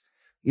works,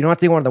 you don't have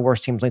to be one of the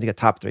worst teams to get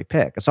top 3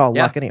 pick. It's all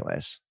luck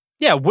anyways.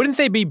 Yeah, wouldn't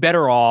they be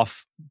better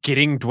off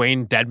getting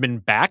Dwayne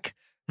Dedmon back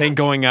than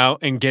going out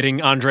and getting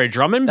Andre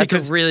Drummond? That's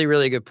a really,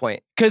 really good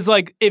point. Because,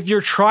 like, if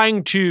you're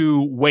trying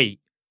to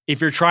wait,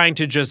 if you're trying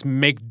to just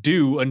make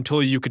do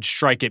until you could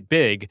strike it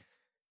big,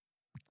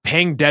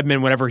 paying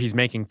Dedmon whatever he's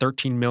making,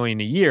 $13 million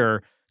a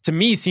year, to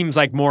me seems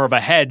like more of a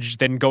hedge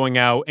than going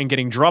out and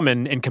getting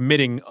Drummond and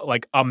committing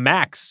like a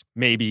max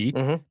maybe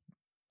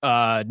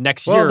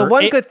next year. Well, the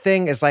one good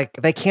thing is like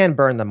they can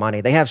burn the money.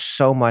 They have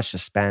so much to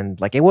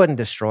spend. Like it wouldn't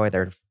destroy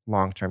their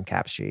long-term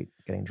cap sheet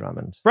getting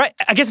Drummond. Right.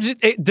 I guess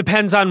it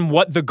depends on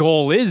what the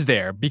goal is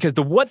there, because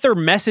what they're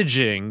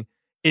messaging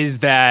is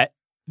that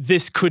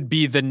this could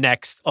be the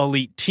next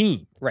elite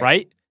team,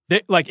 right?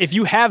 Like if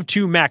you have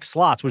 2 max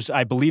slots, which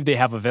I believe they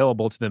have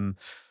available to them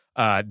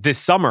this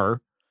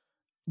summer,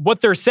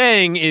 what they're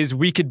saying is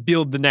we could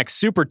build the next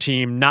super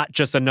team, not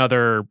just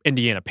another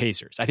Indiana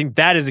Pacers. I think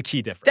that is a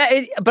key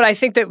difference. But I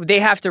think that they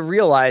have to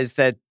realize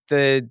that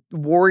the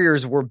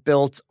Warriors were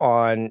built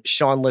on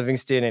Sean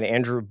Livingston and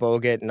Andrew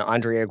Bogut and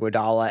Andre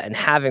Iguodala and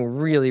having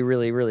really,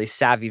 really, really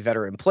savvy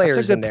veteran players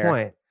That's a good in there.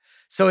 point.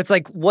 So it's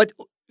like what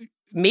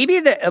maybe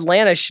the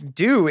Atlanta should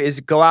do is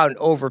go out and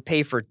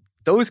overpay for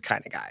those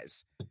kind of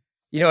guys.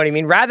 You know what I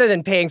mean? Rather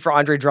than paying for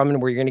Andre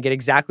Drummond, where you're going to get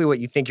exactly what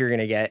you think you're going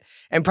to get,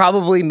 and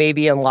probably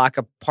maybe unlock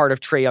a part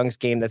of Trae Young's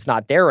game that's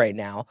not there right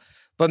now.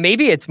 But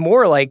maybe it's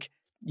more like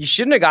you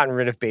shouldn't have gotten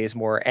rid of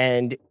Bazemore.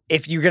 And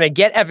if you're going to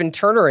get Evan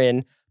Turner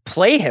in,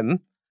 play him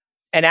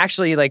and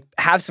actually like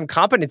have some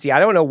competency. I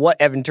don't know what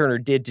Evan Turner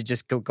did to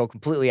just go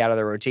completely out of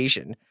the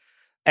rotation.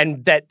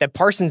 And that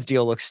Parsons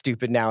deal looks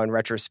stupid now in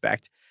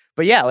retrospect.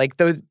 But yeah, like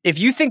if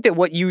you think that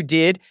what you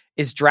did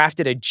is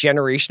drafted a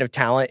generation of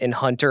talent in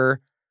Hunter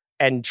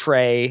and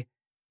Trae,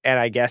 and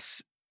I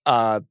guess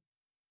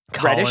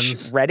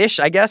Reddish,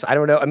 I guess. I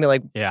don't know. I mean,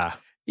 like, yeah,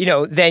 you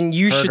know, then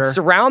you should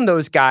surround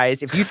those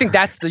guys. If you think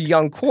that's the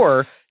young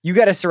core, you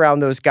got to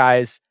surround those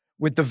guys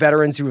with the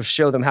veterans who will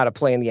show them how to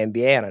play in the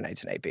NBA on a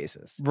night-to-night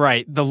basis.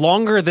 Right. The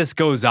longer this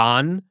goes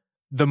on,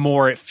 the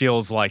more it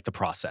feels like the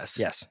process.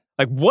 Yes.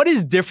 Like, what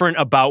is different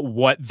about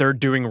what they're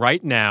doing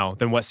right now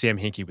than what Sam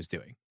Hinkie was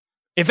doing?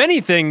 If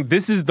anything,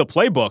 this is the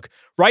playbook,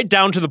 right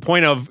down to the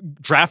point of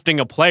drafting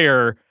a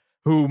player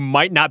who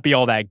might not be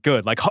all that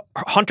good. Like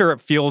Hunter, it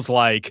feels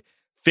like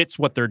fits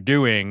what they're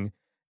doing,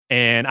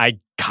 and I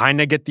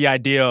kind of get the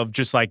idea of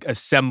just like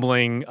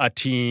assembling a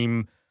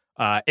team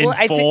in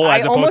Well, full. I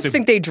as almost opposed to,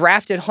 think they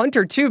drafted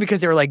Hunter too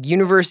because they were like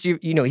university.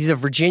 He's a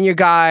Virginia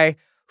guy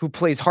who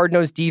plays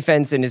hard-nosed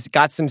defense and has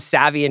got some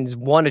savvy and has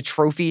won a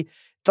trophy.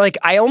 Like,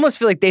 I almost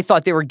feel like they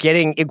thought they were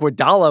getting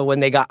Iguodala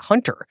when they got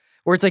Hunter,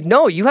 where it's like,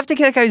 no, you have to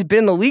get a guy who's been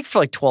in the league for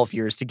like 12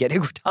 years to get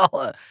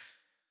Iguodala.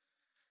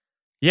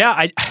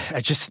 Yeah, I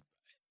just,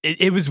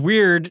 it was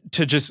weird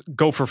to just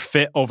go for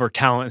fit over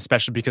talent,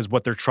 especially because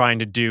what they're trying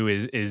to do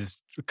is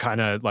kind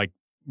of like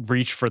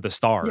reach for the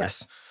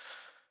stars.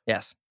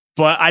 Yes.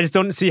 But I just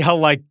don't see how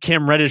like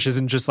Cam Reddish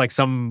isn't just like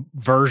some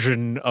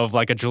version of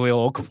like a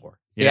Jahlil Okafor.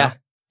 You know?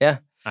 Yeah.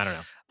 I don't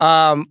know.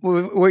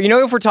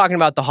 If we're talking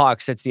about the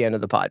Hawks, it's the end of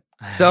the pod.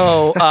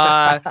 So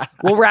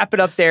we'll wrap it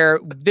up there.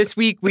 This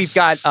week we've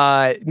got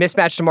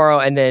Mismatch tomorrow,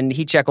 and then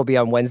Heat Check will be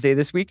on Wednesday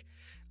this week.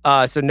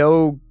 So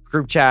no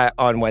group chat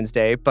on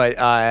Wednesday, but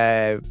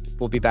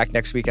we'll be back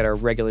next week at our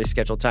regularly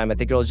scheduled time. I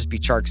think it'll just be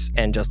Tjarks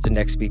and Justin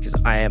next week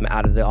because I am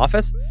out of the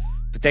office.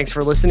 But thanks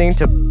for listening.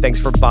 Thanks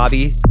to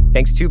Bobby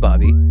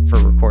for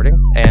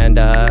recording, and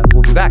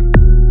we'll be back.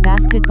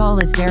 Basketball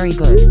is very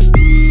good.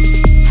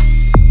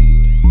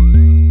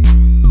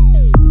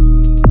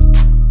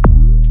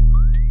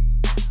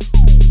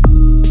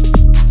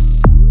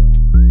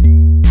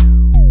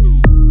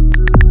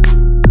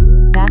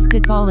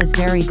 Basketball is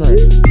very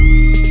good.